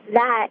bringing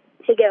that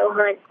to go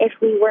hunt if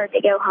we were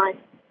to go hunt.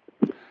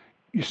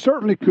 You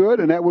certainly could,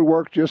 and that would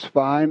work just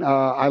fine.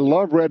 I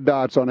love red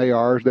dots on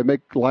ARs. They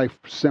make life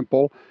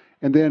simple.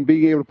 And then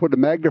being able to put a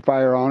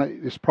magnifier on it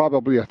is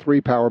probably a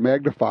 3-power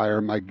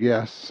magnifier, my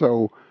guess.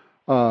 So,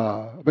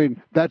 I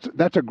mean,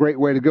 that's a great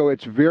way to go.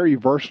 It's very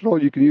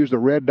versatile. You can use the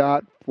red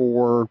dot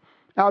for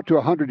out to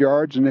 100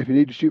 yards, and if you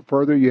need to shoot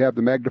further, you have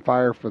the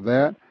magnifier for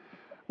that.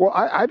 Well,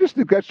 I just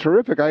think that's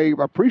terrific. I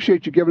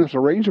appreciate you giving us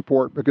a range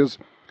report because,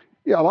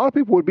 yeah, a lot of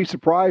people would be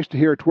surprised to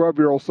hear a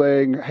 12-year-old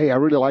saying, hey, I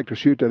really like to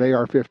shoot an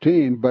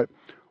AR-15, but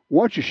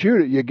once you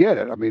shoot it, you get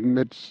it. I mean,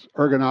 it's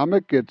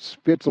ergonomic, it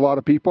fits a lot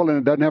of people, and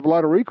it doesn't have a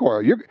lot of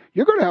recoil. You're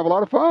going to have a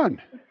lot of fun.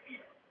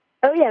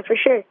 Oh, yeah, for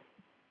sure.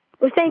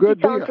 Well, thank you,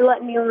 Tom, for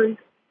letting me on.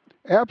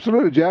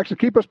 Absolutely, Jackson.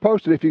 Keep us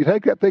posted. If you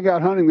take that thing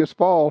out hunting this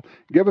fall,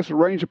 give us a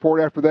range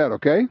report after that,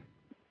 okay?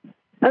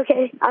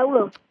 Okay, I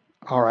will.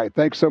 All right,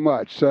 thanks so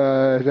much.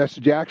 That's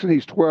Jackson.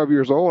 He's 12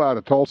 years old, out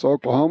of Tulsa,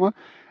 Oklahoma.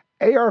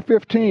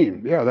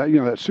 AR-15, yeah,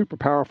 that super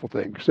powerful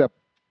thing, except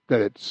that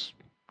it's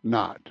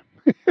not.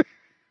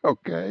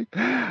 Okay.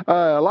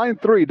 Line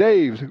 3,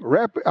 Dave,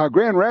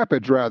 Grand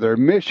Rapids,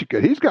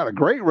 Michigan. He's got a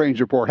great range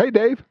report. Hey,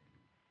 Dave.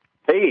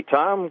 Hey,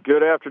 Tom.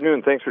 Good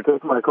afternoon. Thanks for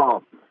taking my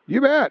call.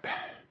 You bet.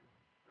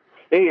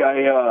 Hey,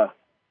 I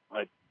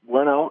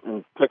went out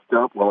and picked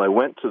up, I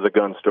went to the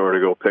gun store to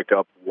go pick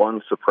up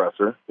one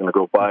suppressor. Going to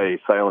go buy a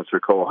Silencer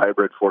Co.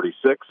 Hybrid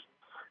 46.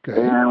 Okay.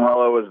 And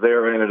while I was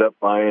there, I ended up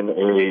buying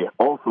a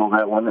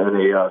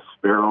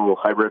Sparrow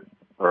Hybrid,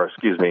 a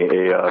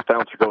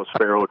Silencer Co.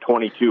 Sparrow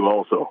 22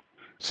 also.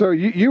 So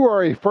you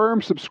are a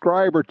firm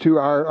subscriber to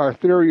our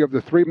theory of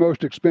the 3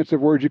 most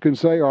expensive words you can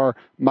say are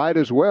might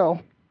as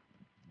well.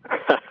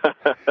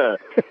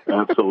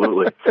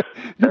 Absolutely.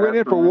 You went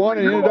in for one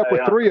and ended up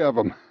with 3 of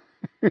them.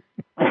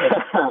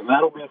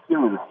 That'll be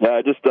soon.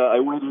 Yeah, I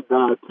waited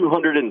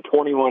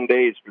 221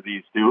 days for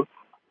these 2,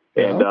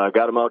 and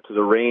got them out to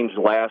the range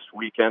last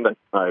weekend.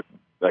 I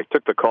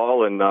took the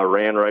call and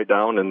ran right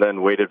down, and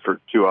then waited for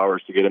 2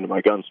 hours to get into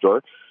my gun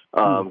store.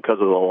 because of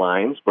the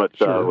lines, but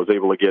was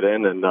able to get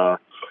in and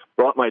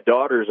brought my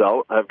daughters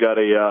out. I've got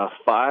a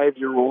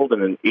 5-year-old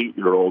and an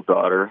 8-year-old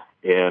daughter,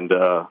 and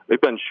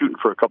they've been shooting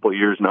for a couple of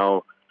years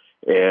now,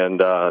 and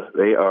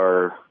they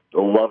are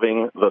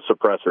loving the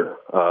suppressor,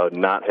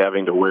 not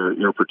having to wear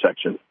ear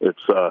protection.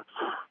 It's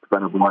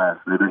been a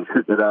blast. They've been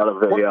shooting it out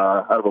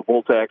of a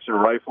bolt-action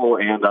rifle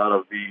and out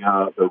of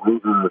the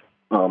Ruger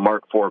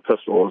Mark IV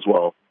pistol as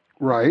well.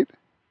 Right.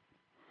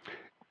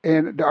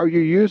 And are you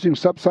using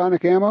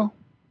subsonic ammo?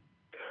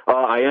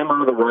 I am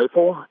on the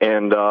rifle,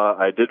 and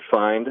I did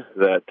find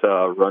that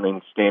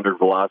running standard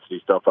velocity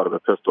stuff out of a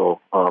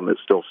pistol, it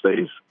still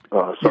stays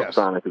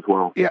subsonic as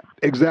well. Yeah,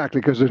 exactly,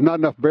 because there's not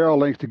enough barrel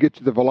length to get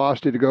you the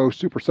velocity to go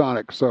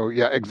supersonic. So,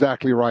 yeah,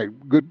 exactly right.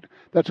 Good.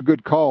 That's a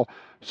good call.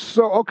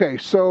 So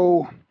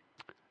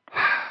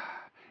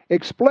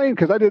explain,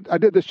 because I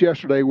did this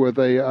yesterday with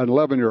an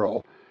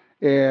 11-year-old,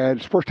 and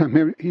it's the first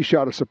time he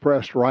shot a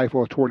suppressed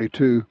rifle, a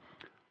 22.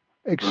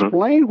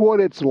 Explain what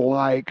it's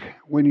like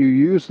when you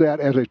use that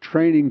as a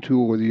training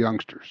tool with the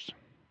youngsters.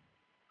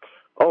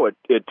 Oh,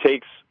 it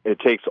takes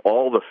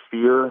all the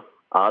fear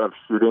out of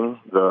shooting,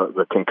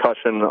 the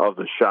concussion of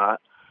the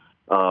shot.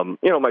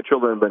 My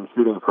children have been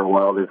shooting for a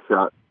while. They've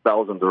shot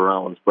thousands of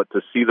rounds, but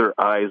to see their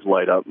eyes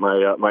light up,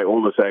 my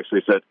oldest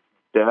actually said,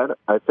 "Dad,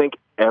 I think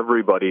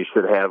everybody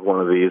should have one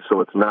of these so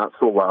it's not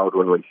so loud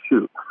when we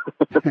shoot."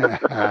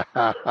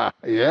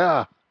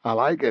 Yeah, I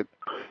like it.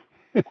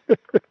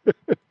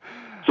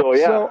 So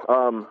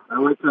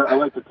I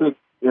like to take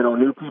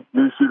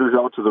new shooters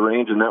out to the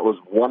range, and that was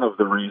one of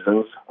the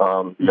reasons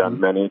beyond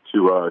many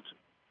to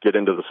get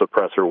into the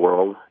suppressor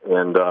world.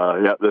 And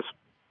this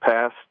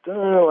past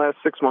last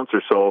 6 months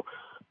or so,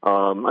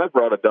 I've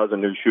brought a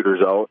dozen new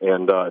shooters out,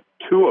 and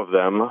 2 of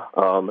them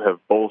have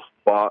both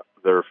bought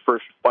their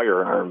first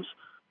firearms.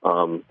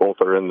 Both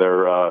are in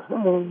their a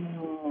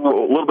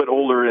little bit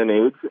older in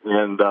age,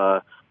 and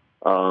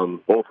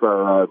both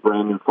are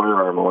brand new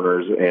firearm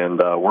owners, and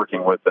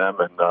working with them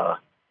and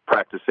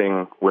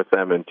practicing with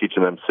them and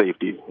teaching them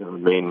safety.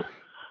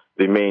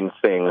 The main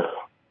thing.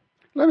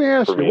 Let me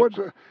ask you,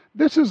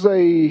 this is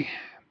a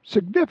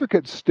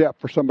significant step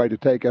for somebody to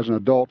take as an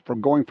adult, from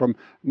going from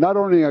not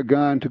owning a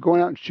gun to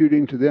going out and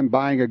shooting to then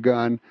buying a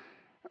gun.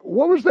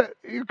 What was that?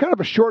 Kind of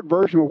a short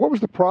version of what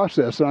was the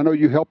process? And I know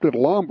you helped it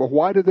along, but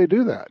why did they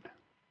do that?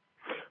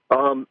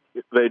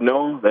 They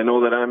know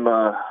that I'm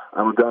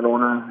a gun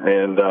owner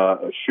and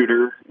a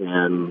shooter,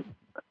 and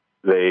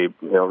they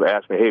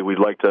asked me, "Hey, we'd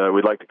like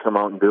to come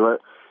out and do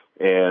it."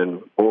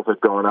 And both had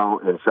gone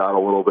out and shot a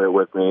little bit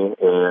with me,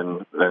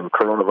 and then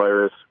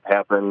coronavirus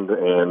happened,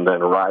 and then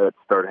riots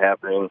started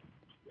happening,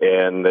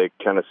 and they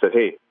kind of said,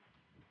 "Hey,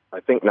 I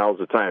think now's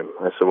the time."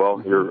 I said,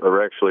 "Well,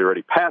 you're actually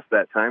already past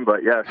that time,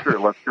 but yeah, sure,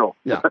 let's go."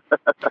 Yeah,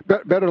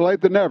 better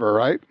late than never,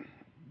 right?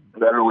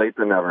 Better late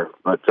than never.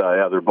 But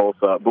they're both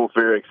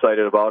very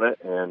excited about it,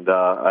 and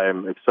I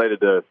am excited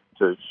to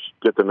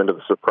get them into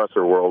the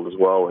suppressor world as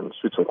well and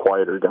shoot some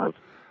quieter guns.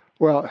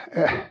 Well,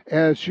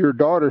 as your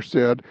daughter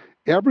said,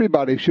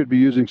 everybody should be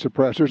using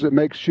suppressors. It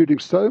makes shooting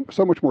so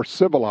much more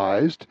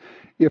civilized.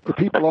 If the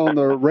people on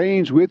the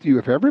range with you,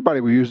 if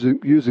everybody were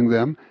using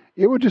them,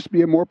 it would just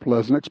be a more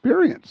pleasant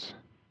experience.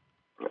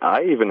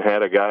 I even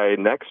had a guy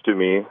next to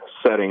me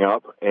setting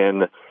up,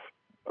 and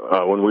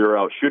when we were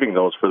out shooting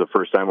those for the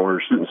first time, when we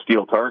were shooting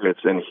steel targets,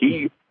 and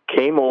he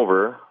came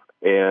over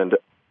and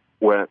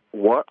went,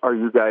 "What are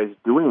you guys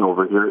doing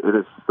over here? It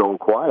is so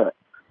quiet."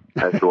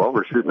 I said, "Well,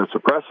 we're shooting a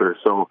suppressor."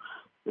 So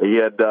he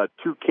had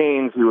 2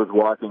 canes he was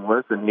walking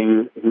with, and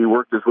he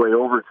worked his way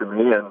over to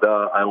me, and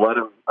I let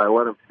him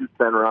shoot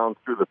 10 rounds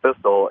through the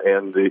pistol,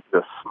 and the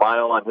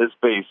smile on his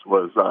face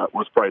was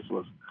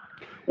priceless.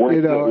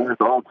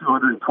 Worth all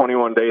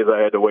 221 days I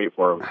had to wait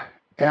for him.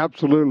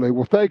 Absolutely.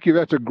 Well, thank you.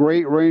 That's a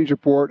great range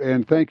report,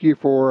 and thank you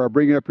for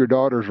bringing up your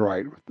daughters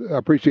right. I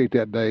appreciate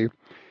that, Dave.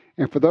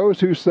 And for those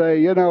who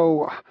say,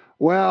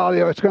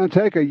 it's going to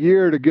take a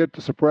year to get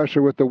the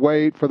suppressor with the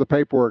weight for the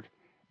paperwork.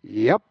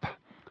 Yep.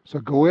 So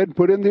go ahead and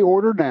put in the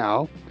order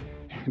now.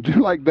 Do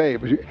like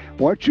Dave.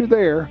 Once you're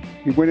there,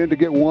 he went in to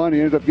get 1,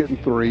 he ended up getting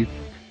 3.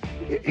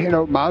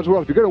 Might as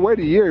well, if you're going to wait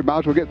a year, you might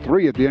as well get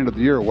 3 at the end of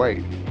the year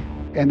wait.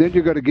 And then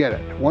you're going to get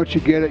it. Once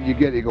you get it, you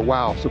go,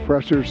 wow,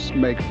 suppressors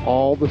make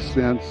all the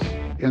sense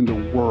in the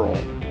world.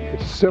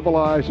 It's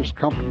civilized, it's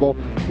comfortable.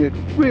 It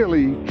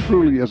really,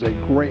 truly is a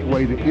great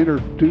way to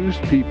introduce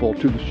people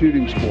to the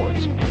shooting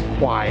sports.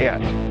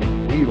 Quiet.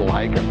 We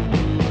like it.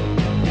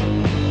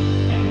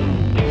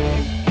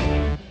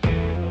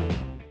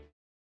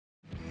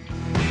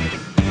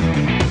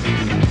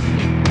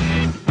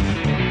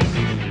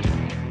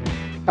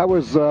 I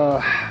was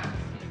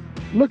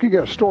looking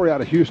at a story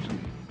out of Houston.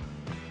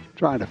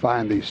 Trying to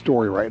find the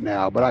story right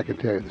now, but I can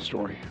tell you the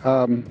story.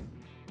 A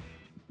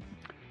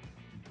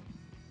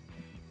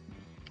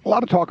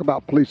lot of talk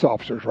about police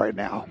officers right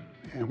now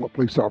and what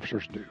police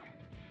officers do.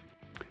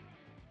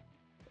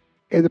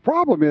 And the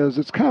problem is,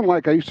 it's kind of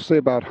like I used to say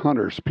about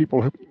hunters.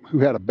 People who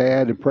had a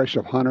bad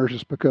impression of hunters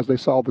is because they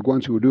saw the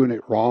ones who were doing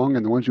it wrong,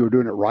 and the ones who were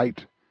doing it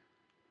right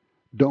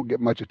don't get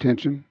much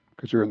attention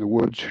because you're in the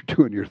woods, you're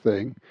doing your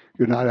thing.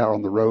 You're not out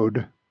on the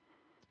road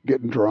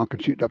getting drunk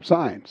and shooting up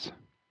signs.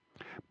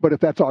 But if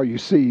that's all you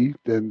see,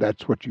 then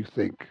that's what you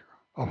think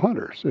of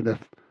hunters. And if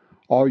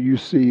all you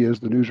see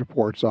is the news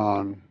reports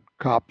on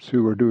cops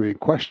who are doing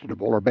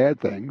questionable or bad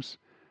things,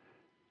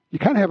 you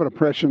kind of have an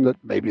impression that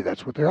maybe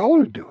that's what they're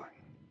all doing.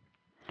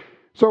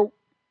 So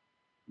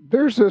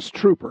there's this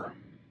trooper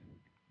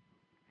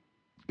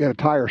in a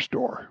tire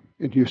store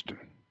in Houston.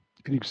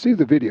 And you can see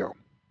the video,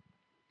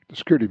 the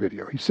security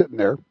video. He's sitting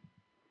there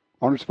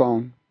on his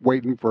phone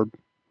waiting for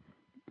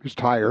his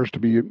tires to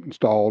be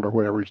installed or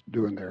whatever he's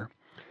doing there.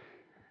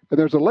 And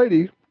there's a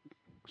lady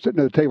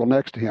sitting at the table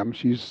next to him.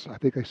 I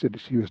think they said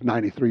she was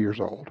 93 years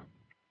old.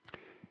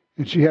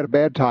 And she had a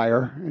bad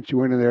tire, and she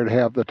went in there to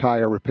have the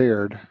tire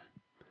repaired.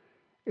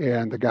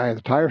 And the guy at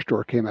the tire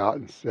store came out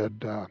and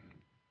said,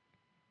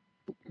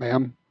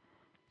 ma'am,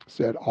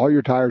 said, all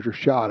your tires are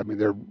shot. I mean,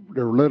 they're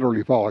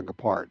literally falling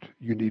apart.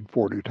 You need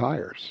 4 new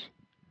tires.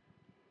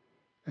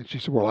 And she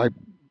said, well,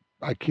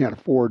 I can't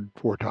afford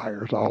 4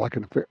 tires. All I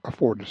can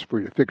afford is for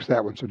you to fix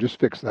that one, so just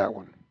fix that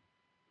one.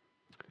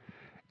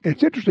 And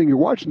it's interesting, you're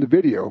watching the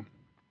video,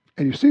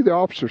 and you see the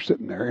officer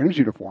sitting there in his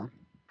uniform,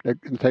 in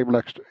the table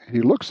next to him, and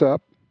he looks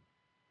up,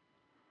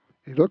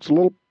 he looks a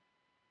little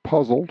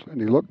puzzled, and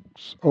he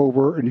looks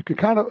over, and you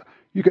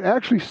can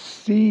actually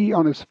see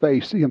on his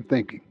face, see him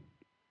thinking.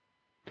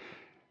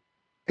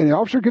 And the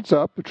officer gets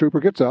up, the trooper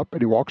gets up,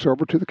 and he walks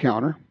over to the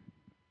counter,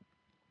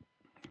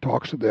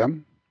 talks to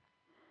them,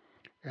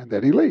 and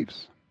then he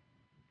leaves.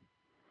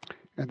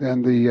 And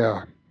then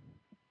I'm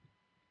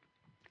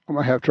going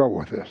to have trouble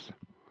with this.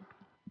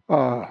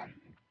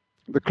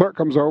 The clerk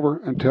comes over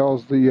and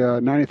tells the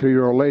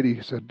 93-year-old lady,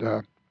 he said,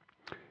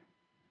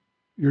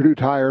 your new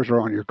tires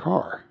are on your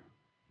car.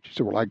 She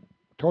said, well, I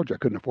told you I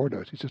couldn't afford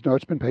those. He says, no,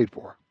 it's been paid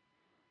for.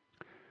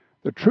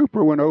 The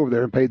trooper went over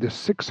there and paid the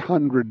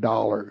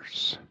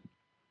 $600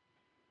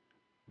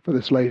 for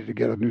this lady to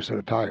get a new set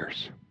of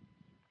tires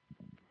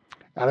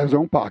out of his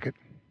own pocket.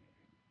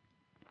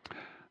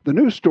 The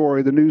news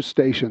story, the news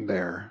station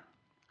there,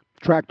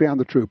 tracked down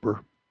the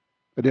trooper,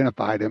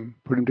 identified him,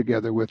 put him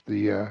together with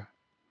the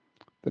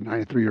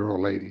 93-year-old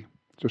lady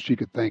so she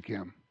could thank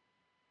him.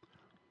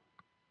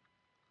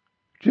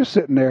 Just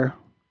sitting there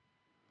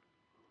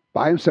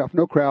by himself,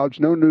 no crowds,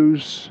 no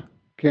news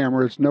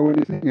cameras, no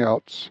anything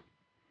else.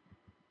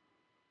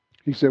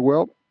 He said,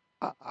 well,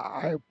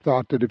 I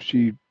thought that if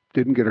she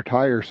didn't get her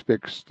tires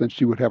fixed, then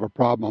she would have a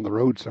problem on the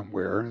road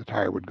somewhere, and the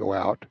tire would go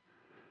out.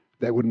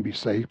 That wouldn't be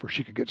safe, or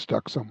she could get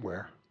stuck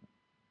somewhere.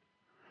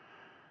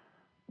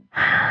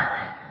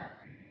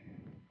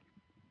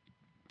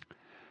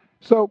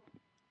 So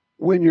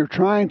when you're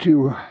trying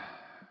to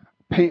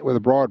paint with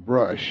a broad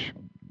brush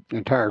an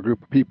entire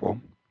group of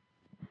people,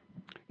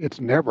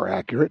 it's never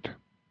accurate,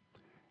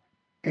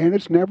 and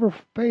it's never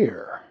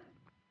fair.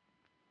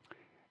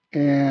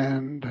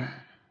 And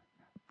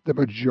the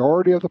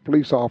majority of the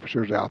police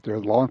officers out there,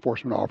 the law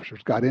enforcement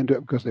officers, got into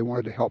it because they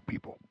wanted to help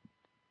people.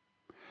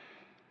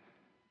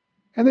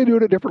 And they do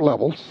it at different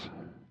levels,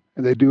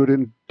 and they do it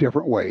in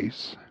different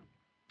ways.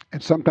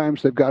 And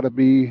sometimes you've got to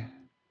be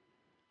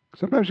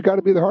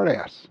the hard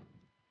ass,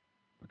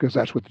 because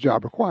that's what the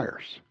job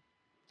requires.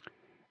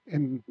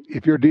 And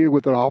if you're dealing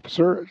with an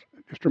officer,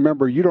 just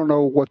remember, you don't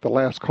know what the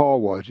last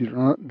call was.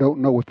 You don't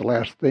know what the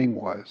last thing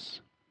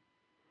was.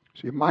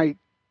 So you might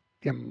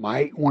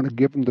want to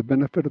give them the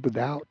benefit of the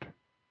doubt.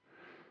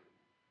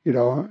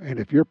 And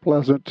if you're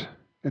pleasant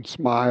and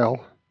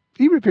smile,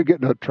 even if you're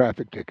getting a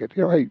traffic ticket,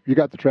 hey, you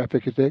got the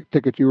traffic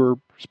ticket, you were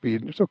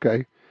speeding, it's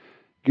okay.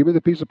 Give me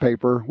the piece of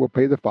paper, we'll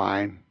pay the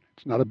fine.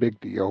 It's not a big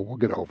deal, we'll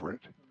get over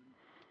it.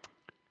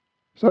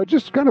 So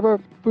just kind of a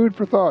food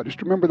for thought.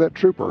 Just remember that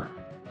trooper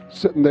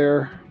sitting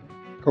there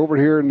over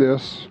here in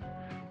this,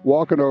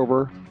 walking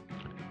over,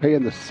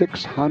 paying the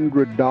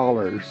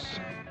 $600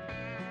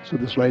 so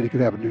this lady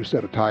could have a new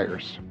set of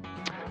tires.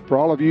 For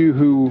all of you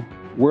who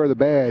wear the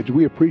badge,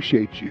 we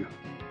appreciate you.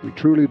 We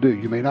truly do.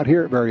 You may not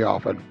hear it very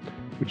often,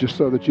 but just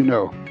so that you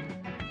know.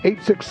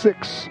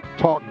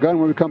 866-TALK-GUN.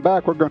 When we come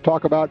back, we're going to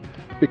talk about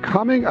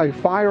becoming a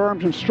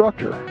firearms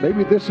instructor.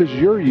 Maybe this is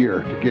your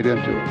year to get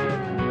into it.